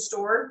kitchen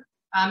store.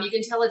 You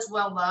can tell it's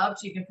well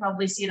loved. You can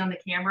probably see it on the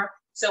camera.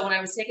 So when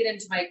I was taking it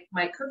into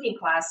my cooking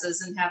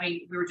classes and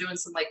we were doing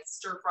some like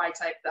stir fry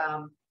type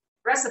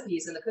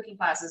recipes in the cooking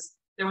classes,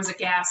 it was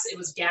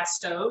gas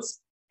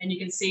stoves. And you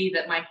can see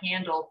that my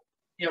handle,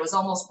 you know, was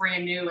almost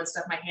brand new and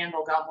stuff. My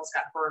handle almost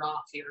got burned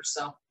off here.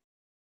 So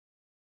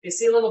you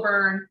see a little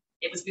burn.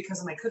 It was because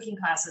of my cooking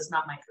classes,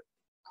 not my cooking.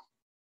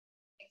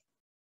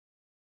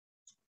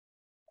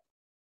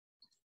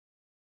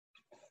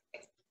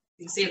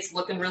 You can see it's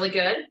looking really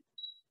good.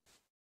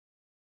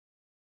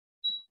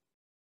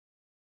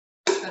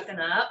 Cooking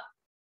up.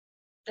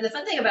 And the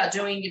fun thing about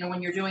doing, you know,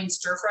 when you're doing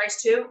stir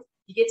fries too,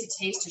 you get to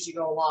taste as you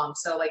go along.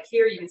 So like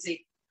here you can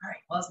see, all right,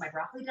 well, is my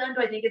broccoli done?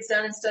 Do I think it's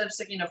done? Instead of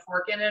sticking a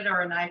fork in it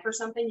or a knife or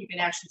something, you can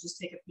actually just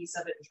take a piece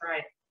of it and try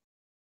it.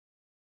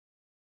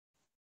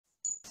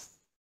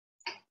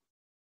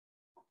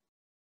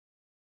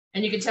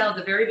 And you can tell at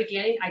the very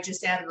beginning, I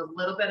just added a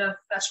little bit of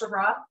vegetable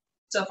broth.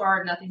 So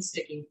far, nothing's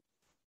sticking.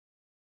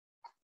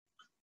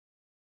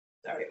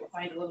 All right, we'll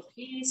find a little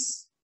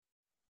piece.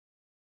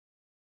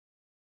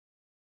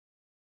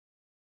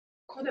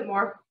 A little bit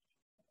more.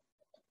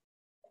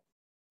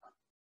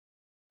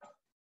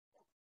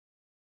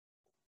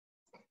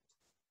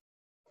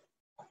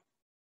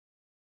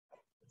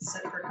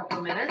 Set for a couple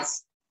of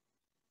minutes.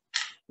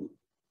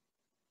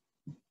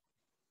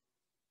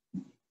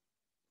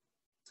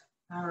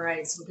 All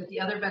right, so we'll get the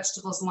other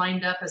vegetables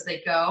lined up as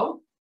they go.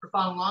 We're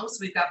following along. So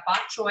we've got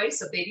bok choy,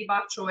 so baby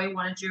bok choy,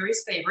 one of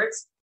Jerry's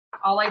favorites.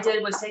 All I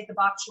did was take the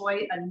bok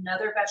choy,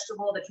 another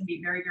vegetable that can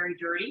be very, very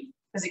dirty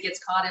because it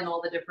gets caught in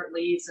all the different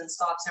leaves and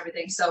stalks and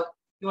everything. So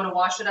you want to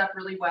wash it up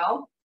really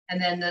well.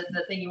 And then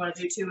the thing you want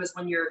to do too is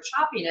when you're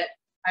chopping it,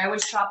 I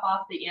always chop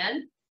off the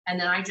end, and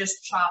then I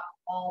just chop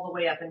all the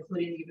way up,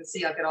 including, you can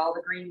see I've got all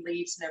the green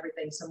leaves and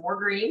everything. So more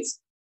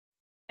greens.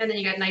 And then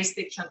you got nice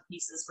big chunk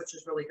pieces, which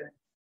is really good.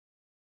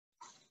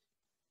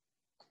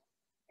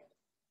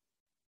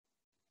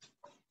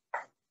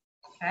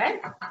 Okay,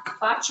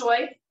 bok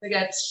choy, we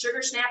got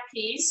sugar snap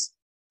peas.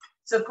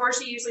 So of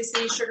course you usually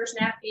see sugar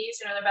snap peas,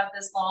 you know, they're about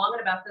this long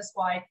and about this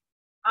wide.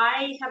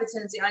 I have a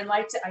tendency, I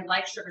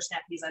like sugar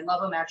snap peas. I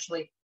love them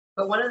actually.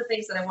 But one of the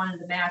things that I wanted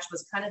to match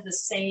was kind of the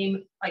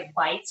same like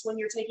bites when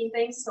you're taking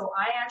things. So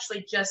I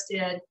actually just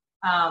did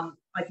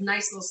like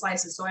nice little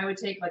slices. So I would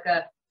take like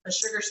a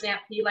sugar snap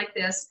pea like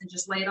this and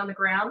just lay it on the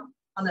ground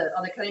on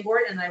the cutting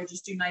board, and I would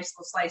just do nice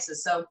little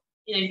slices. So,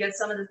 you know, you get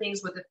some of the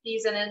things with the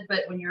peas in it,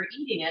 but when you're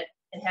eating it,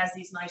 it has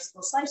these nice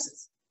little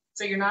slices.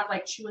 So you're not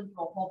like chewing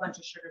through a whole bunch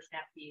of sugar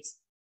snap peas.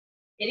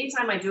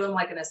 Anytime I do them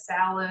like in a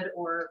salad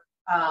or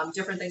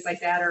different things like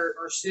that, or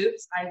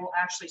soups, I will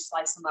actually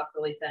slice them up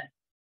really thin.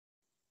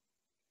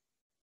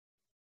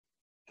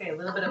 Okay, a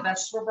little bit of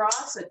vegetable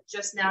broth, so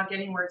just now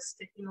getting where it's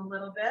sticking a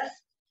little bit.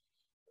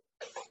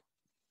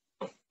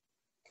 Let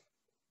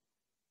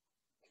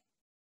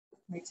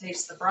me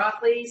taste the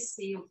broccoli,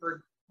 see if we're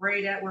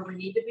right at where we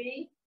need to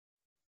be.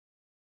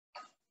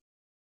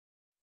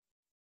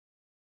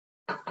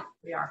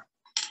 We are.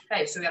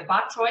 Okay, so we have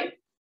bok choy.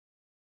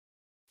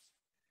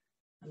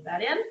 Put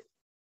that in.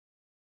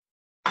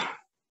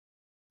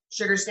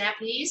 Sugar snap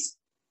peas.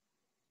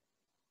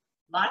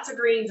 Lots of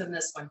greens in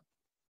this one.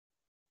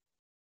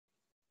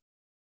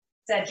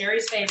 It's that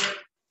Jerry's favorite.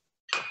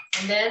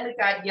 And then we've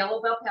got yellow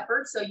bell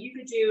pepper. So you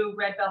could do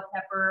red bell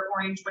pepper,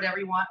 orange, whatever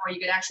you want, or you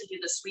could actually do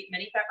the sweet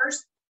mini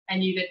peppers,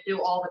 and you could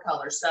do all the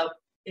colors. So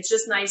it's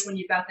just nice when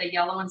you've got the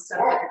yellow instead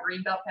of like a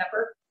green bell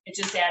pepper. It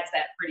just adds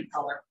that pretty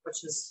color,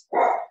 which is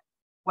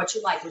what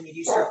you like when you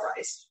do stir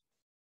fries.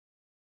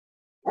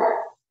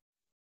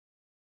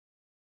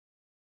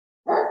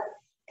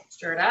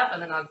 Stir it up,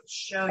 and then I'll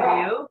show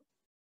you.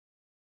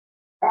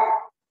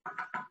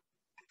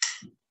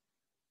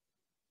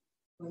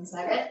 One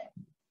second.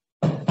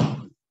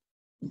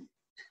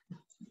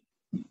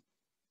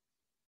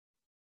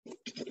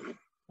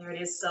 There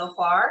it is so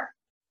far.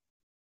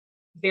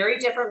 Very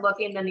different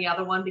looking than the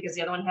other one because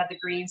the other one had the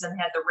greens and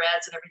had the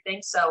reds and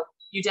everything. So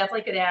you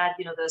definitely could add,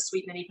 you know, the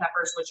sweet mini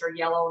peppers, which are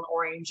yellow and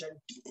orange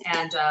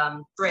and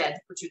red,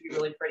 which would be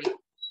really pretty.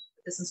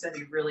 But this one's going to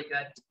be really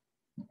good.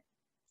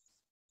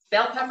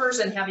 bell peppers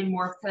and having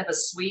more of kind of a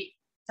sweet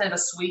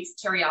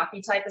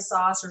teriyaki type of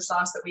sauce or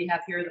sauce that we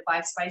have here, the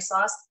 5-spice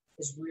sauce,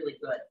 is really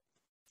good.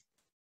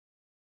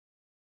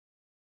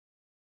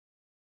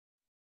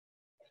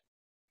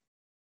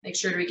 Make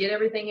sure we get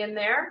everything in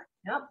there.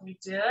 Yep, we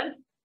did.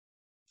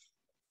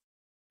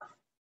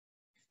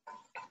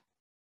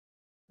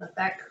 Let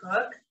that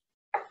cook.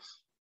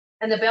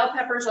 And the bell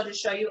peppers, I'll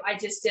just show you, I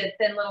just did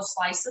thin little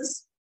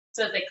slices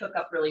so that they cook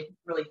up really,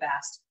 really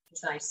fast.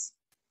 It's nice.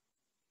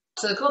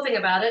 So the cool thing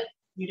about it,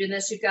 you do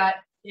this, you've got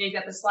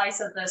the slice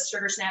of the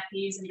sugar snap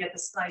peas and you get the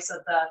slice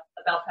of the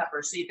bell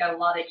peppers. So you've got a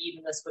lot of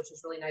evenness, which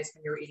is really nice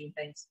when you're eating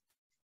things.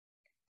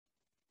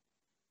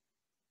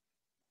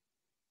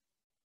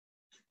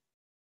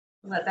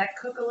 Let that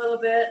cook a little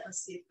bit.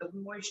 Let's see if the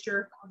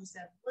moisture, I'll just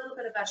add a little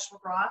bit of vegetable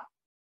broth.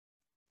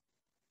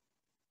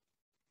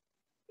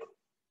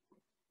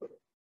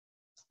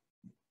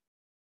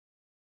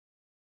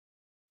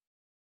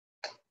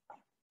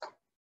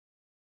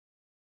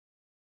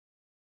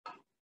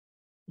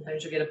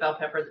 Sometimes you get a bell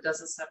pepper that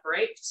doesn't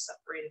separate, just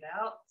separate it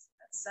out.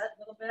 That's set a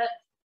little bit,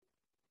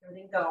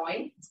 everything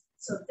going.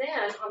 So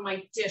then on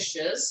my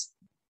dishes,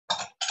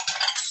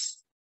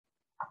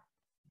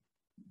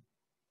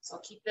 so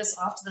I'll keep this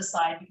off to the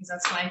side because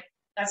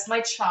that's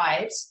my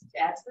chives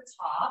to add to the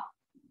top.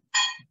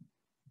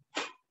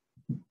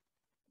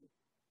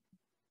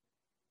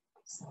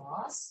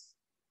 Sauce.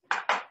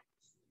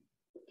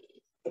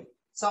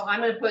 So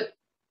I'm going to put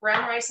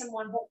brown rice in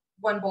one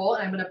bowl,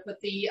 and I'm going to put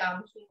the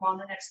quinoa in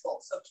the next bowl.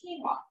 So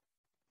quinoa.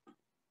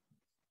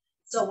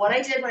 So what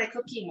I did when I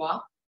cooked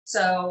quinoa,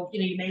 so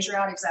you measure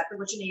out exactly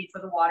what you need for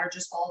the water,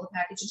 just follow the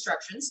package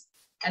instructions.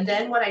 And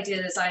then what I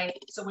did is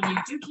so when you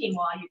do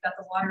quinoa, you've got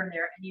the water in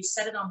there and you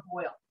set it on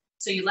boil.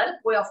 So you let it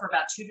boil for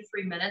about 2 to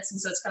 3 minutes.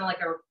 And so it's kind of like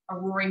a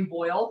roaring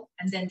boil,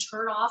 and then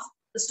turn off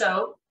the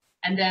stove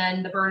and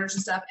then the burners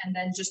and stuff, and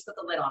then just put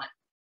the lid on it.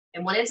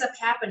 And what ends up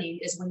happening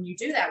is when you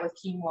do that with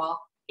quinoa,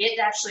 it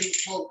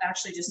will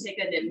actually just take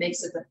it and it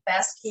makes it the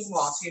best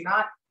quinoa. So you're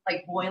not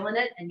like boiling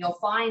it, and you'll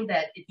find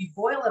that if you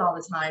boil it all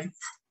the time,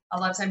 a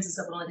lot of times it's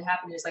what will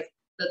happen is like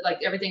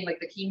everything, like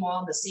the quinoa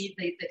and the seed,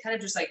 they kind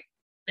of just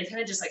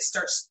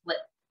start split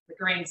the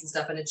grains and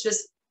stuff, and it's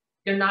just,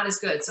 they're not as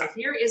good. So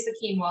here is the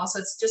quinoa. So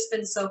it's just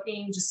been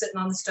soaking, just sitting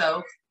on the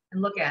stove,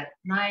 and look at it,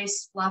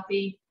 nice,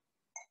 fluffy,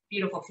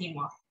 beautiful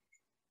quinoa.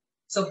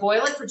 So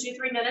boil it for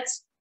 2-3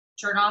 minutes,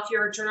 turn off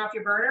your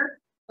burner,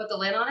 put the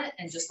lid on it,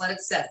 and just let it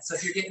set. So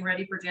if you're getting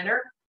ready for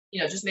dinner,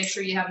 just make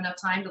sure you have enough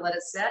time to let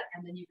it set,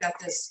 and then you've got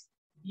this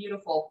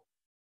beautiful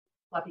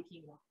fluffy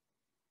quinoa.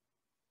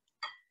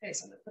 Okay,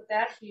 so I'm gonna put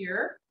that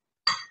here.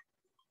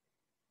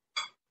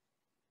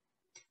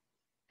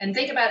 And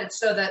think about it,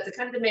 so that the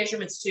kind of the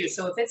measurements too.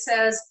 So if it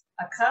says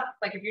a cup,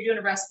 like if you're doing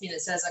a recipe and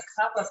it says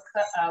a cup of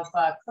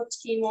cooked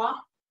quinoa,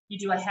 you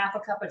do a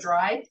 1/2 cup of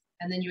dry,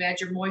 and then you add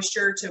your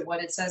moisture to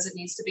what it says it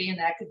needs to be, and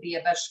that could be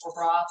a vegetable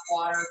broth,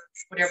 water,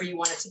 whatever you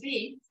want it to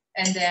be.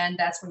 And then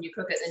that's when you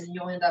cook it, and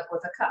you'll end up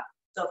with a cup.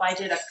 So if I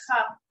did a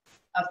cup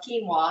of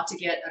quinoa to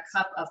get a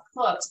cup of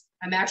cooked,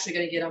 I'm actually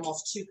going to get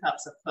almost 2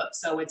 cups of cooked.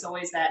 So it's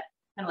always that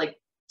kind of like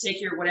take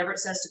your whatever it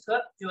says to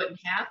cook, do it in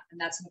half, and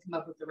that's going to come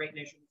up with the right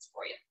measurements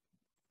for you.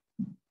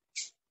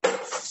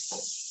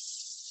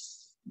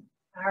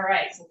 All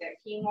right, so we've got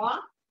quinoa.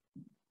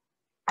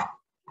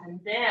 And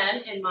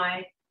then in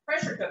my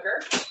pressure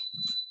cooker,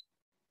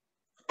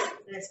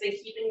 and it's been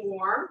keeping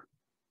warm.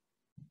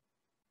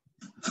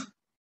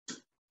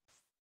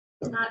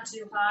 Not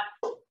too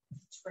hot.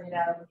 Just bring it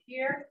out over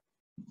here.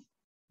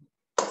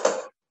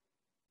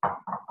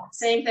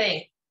 Same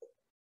thing.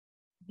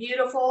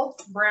 Beautiful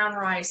brown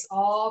rice,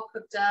 all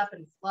cooked up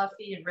and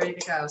fluffy and ready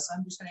to go. So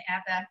I'm just going to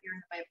add that here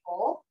into my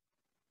bowl.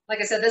 Like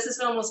I said, this is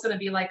almost going to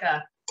be like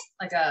a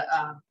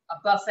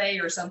buffet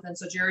or something.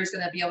 So Jerry's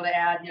going to be able to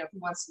add, if he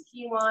wants some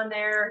quinoa in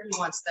there, he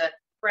wants the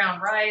brown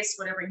rice,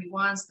 whatever he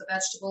wants, the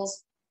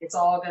vegetables, it's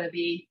all going to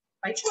be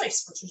by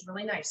choice, which is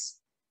really nice.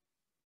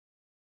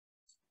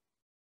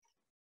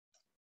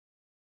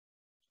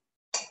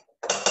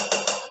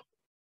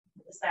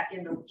 Put this back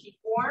in to keep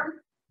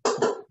warm.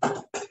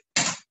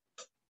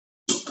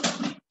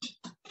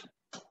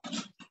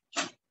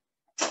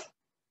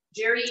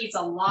 Jerry eats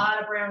a lot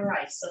of brown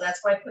rice, so that's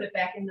why I put it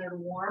back in there to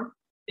warm,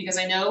 because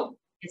I know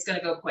it's going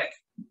to go quick.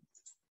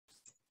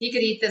 He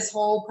could eat this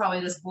probably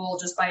this bowl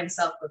just by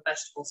himself with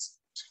vegetables.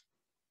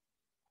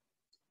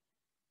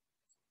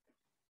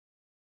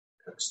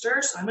 Cook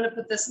stir. So I'm going to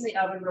put this in the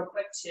oven real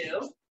quick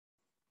too.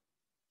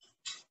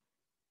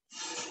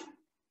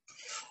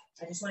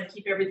 I just want to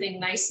keep everything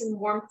nice and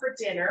warm for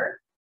dinner.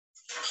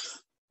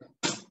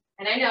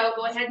 And I know,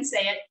 go ahead and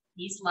say it.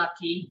 He's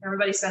lucky.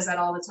 Everybody says that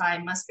all the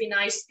time. Must be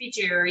nice to be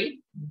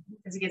Jerry,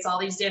 because he gets all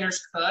these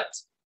dinners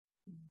cooked.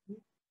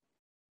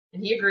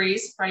 And he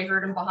agrees. Probably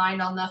heard him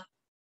behind on the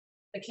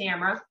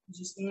camera.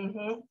 Just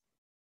Try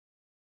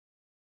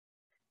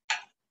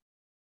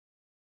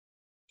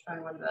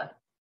one of the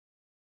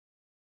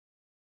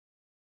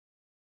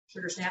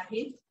sugar snap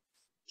pea.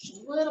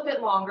 Just a little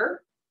bit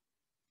longer.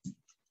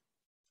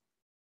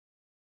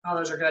 Oh,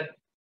 those are good.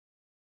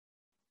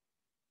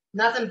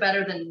 Nothing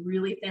better than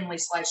really thinly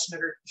sliced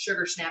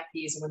sugar snap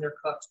peas when they're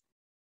cooked.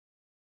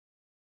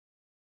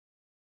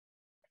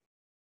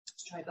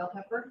 Let's try bell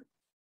pepper.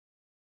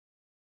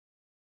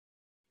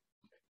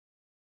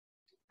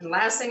 And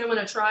last thing I'm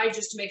going to try,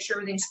 just to make sure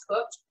everything's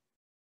cooked,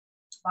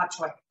 bok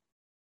choy.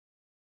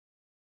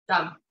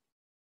 Done.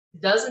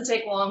 It doesn't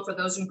take long for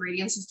those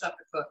ingredients and stuff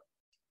to cook.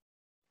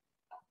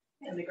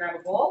 Let me grab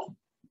a bowl.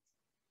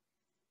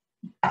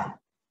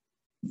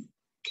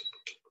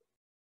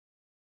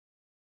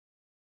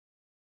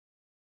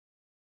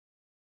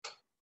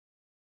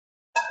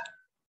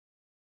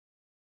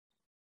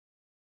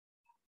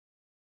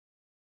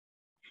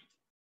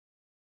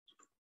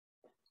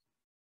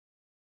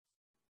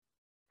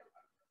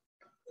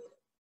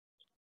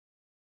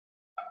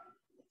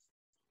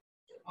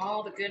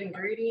 All the good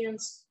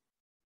ingredients.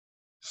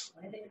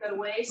 Anything to go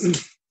to waste?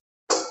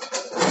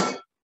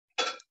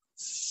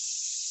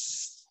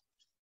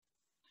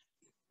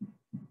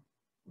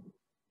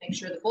 Make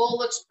sure the bowl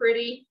looks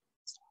pretty.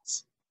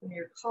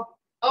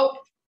 Oh,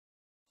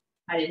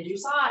 I didn't do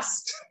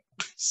sauce.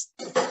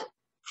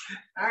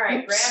 All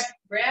right,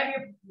 grab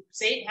your,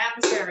 see, it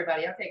happens to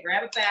everybody. Okay,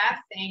 grab a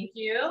bath. Thank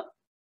you.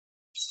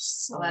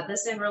 I'll add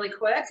this in really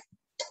quick.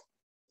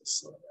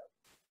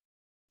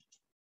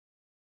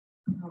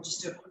 I'll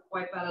just do a quick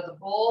wipe out of the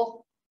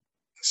bowl.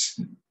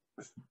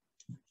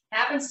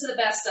 Happens to the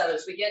best of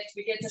us. We get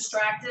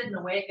distracted and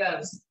away it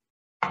goes.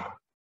 All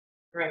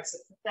right, so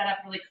put that up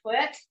really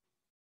quick.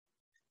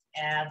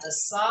 Add the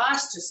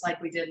sauce just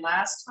like we did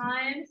last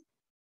time.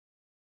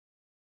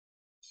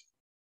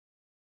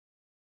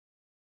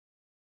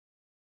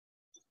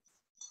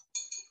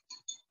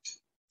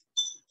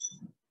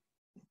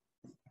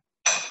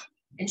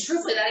 And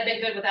truthfully, that had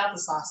been good without the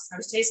sauce. I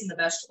was tasting the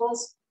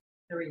vegetables.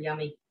 They were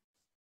yummy.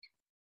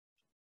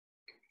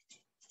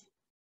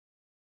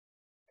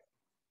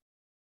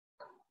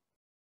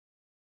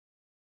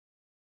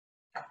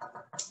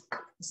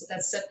 So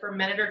that's set for a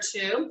minute or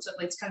two. So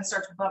it kind of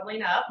starts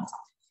bubbling up.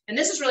 And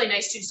this is really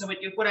nice too. So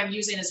what I'm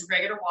using is a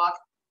regular wok,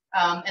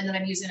 and then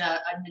I'm using an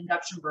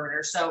induction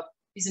burner. So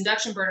these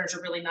induction burners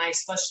are really nice,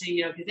 especially,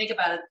 if you think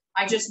about it,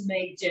 I just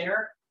made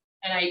dinner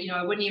and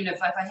I wouldn't even,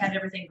 if I had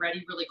everything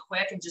ready really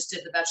quick and just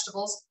did the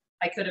vegetables,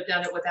 I could have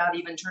done it without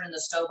even turning the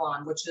stove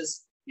on, which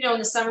is, in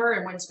the summer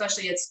and when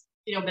especially it's,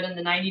 been in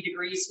the 90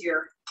 degrees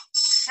here,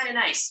 kind of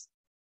nice.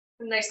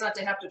 Nice not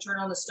to have to turn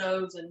on the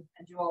stoves and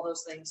do all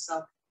those things.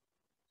 So.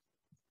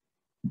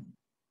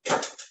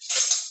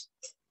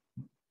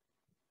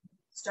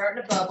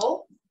 Starting to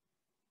bubble.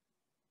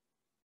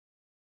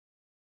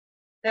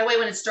 That way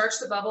when it starts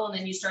to bubble and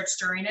then you start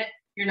stirring it,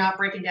 you're not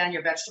breaking down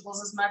your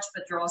vegetables as much,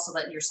 but you're also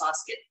letting your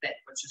sauce get thick,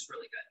 which is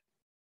really good.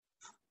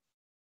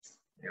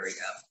 There we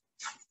go.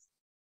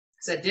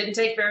 So it didn't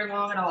take very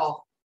long at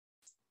all.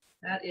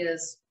 That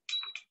is,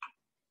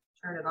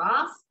 turn it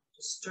off,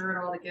 just stir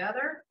it all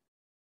together.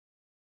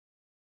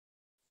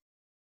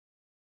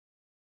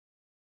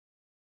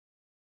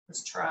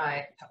 Let's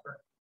try pepper.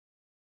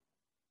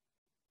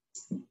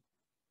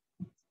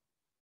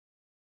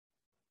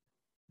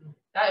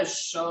 That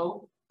is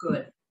so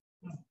good.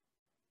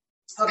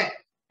 Okay,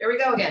 here we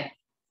go again.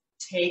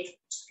 Take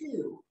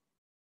two.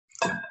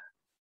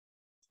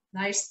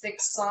 Nice thick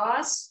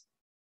sauce.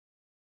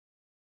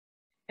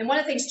 And one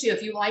of the things too,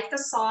 if you like the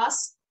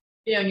sauce,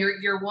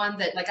 you're one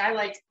that I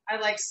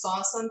like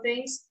sauce on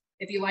things.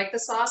 If you like the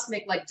sauce,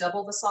 make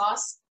double the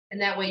sauce,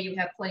 and that way you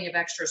have plenty of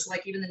extra. So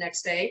even the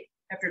next day,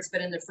 after it's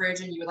been in the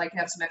fridge and you would like to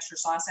have some extra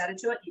sauce added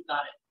to it, you've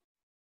got it.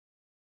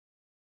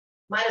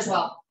 Might as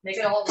well. Make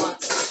it all at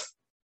once.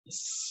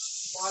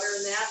 Just water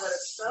in that, let it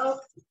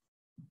soak.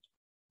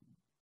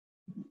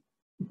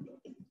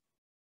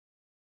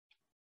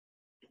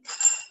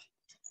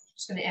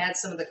 Just going to add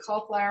some of the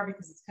cauliflower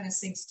because it kind of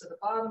sinks to the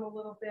bottom a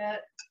little bit.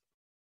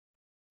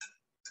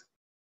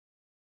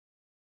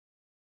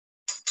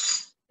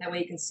 That way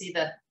you can see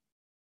the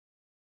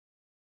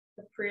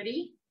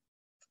pretty.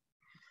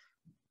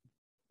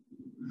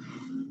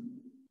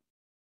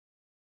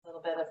 A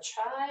little bit of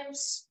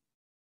chives.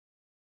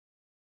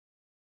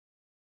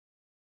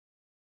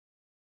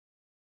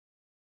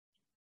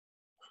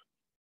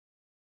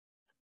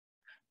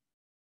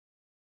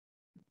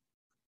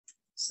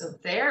 So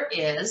there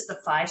is the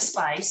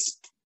 5-spice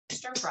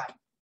stir fry.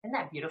 Isn't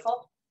that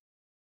beautiful?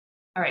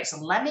 All right, so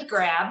let me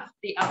grab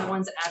the other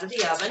ones out of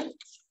the oven.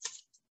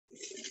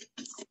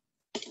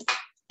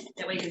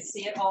 That way you can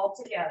see it all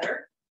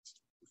together.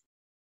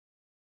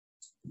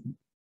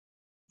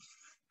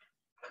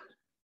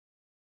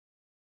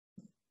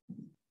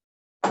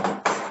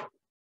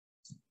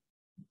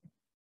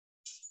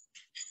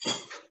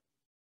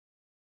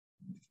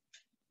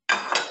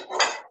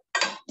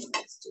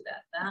 Let's do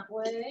that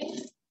way.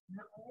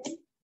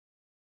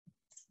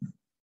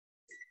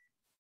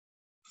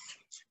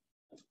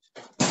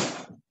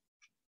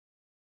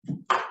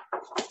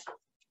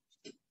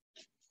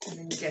 And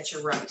then you get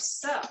your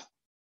rice. So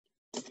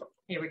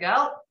here we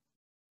go.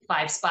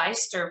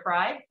 5-spice stir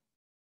fry.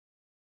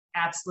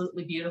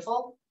 Absolutely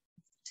beautiful.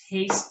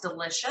 Tastes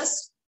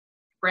delicious.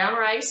 brown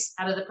rice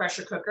out of the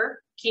pressure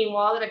cooker,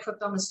 quinoa that I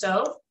cooked on the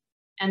stove,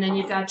 and then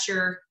you've got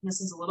your,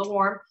 this is a little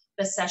warm,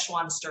 the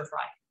Szechwan Stir Fry,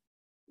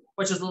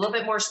 which is a little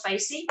bit more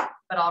spicy,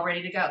 but all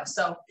ready to go.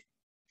 So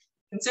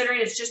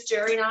considering it's just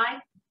Jerry and I,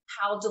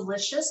 how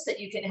delicious that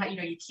you can, you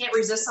know, you can't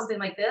resist something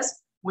like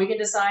this. We can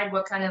decide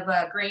what kind of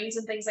grains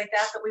and things like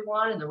that we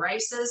want and the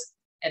rices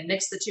and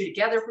mix the two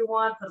together if we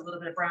want, put a little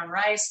bit of brown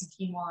rice and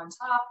quinoa on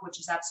top, which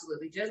is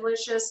absolutely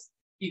delicious.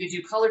 You could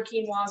do colored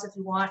quinoas if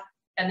you want.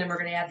 And then we're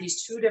gonna add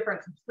these two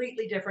different,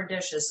 completely different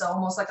dishes. So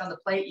almost like on the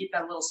plate, you've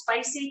got a little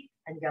spicy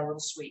and you got a little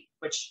sweet,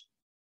 which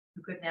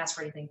you couldn't ask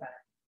for anything better.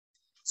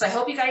 So I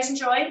hope you guys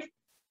enjoyed.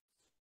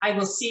 I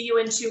will see you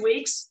in 2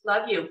 weeks.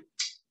 Love you.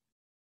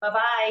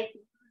 Bye-bye.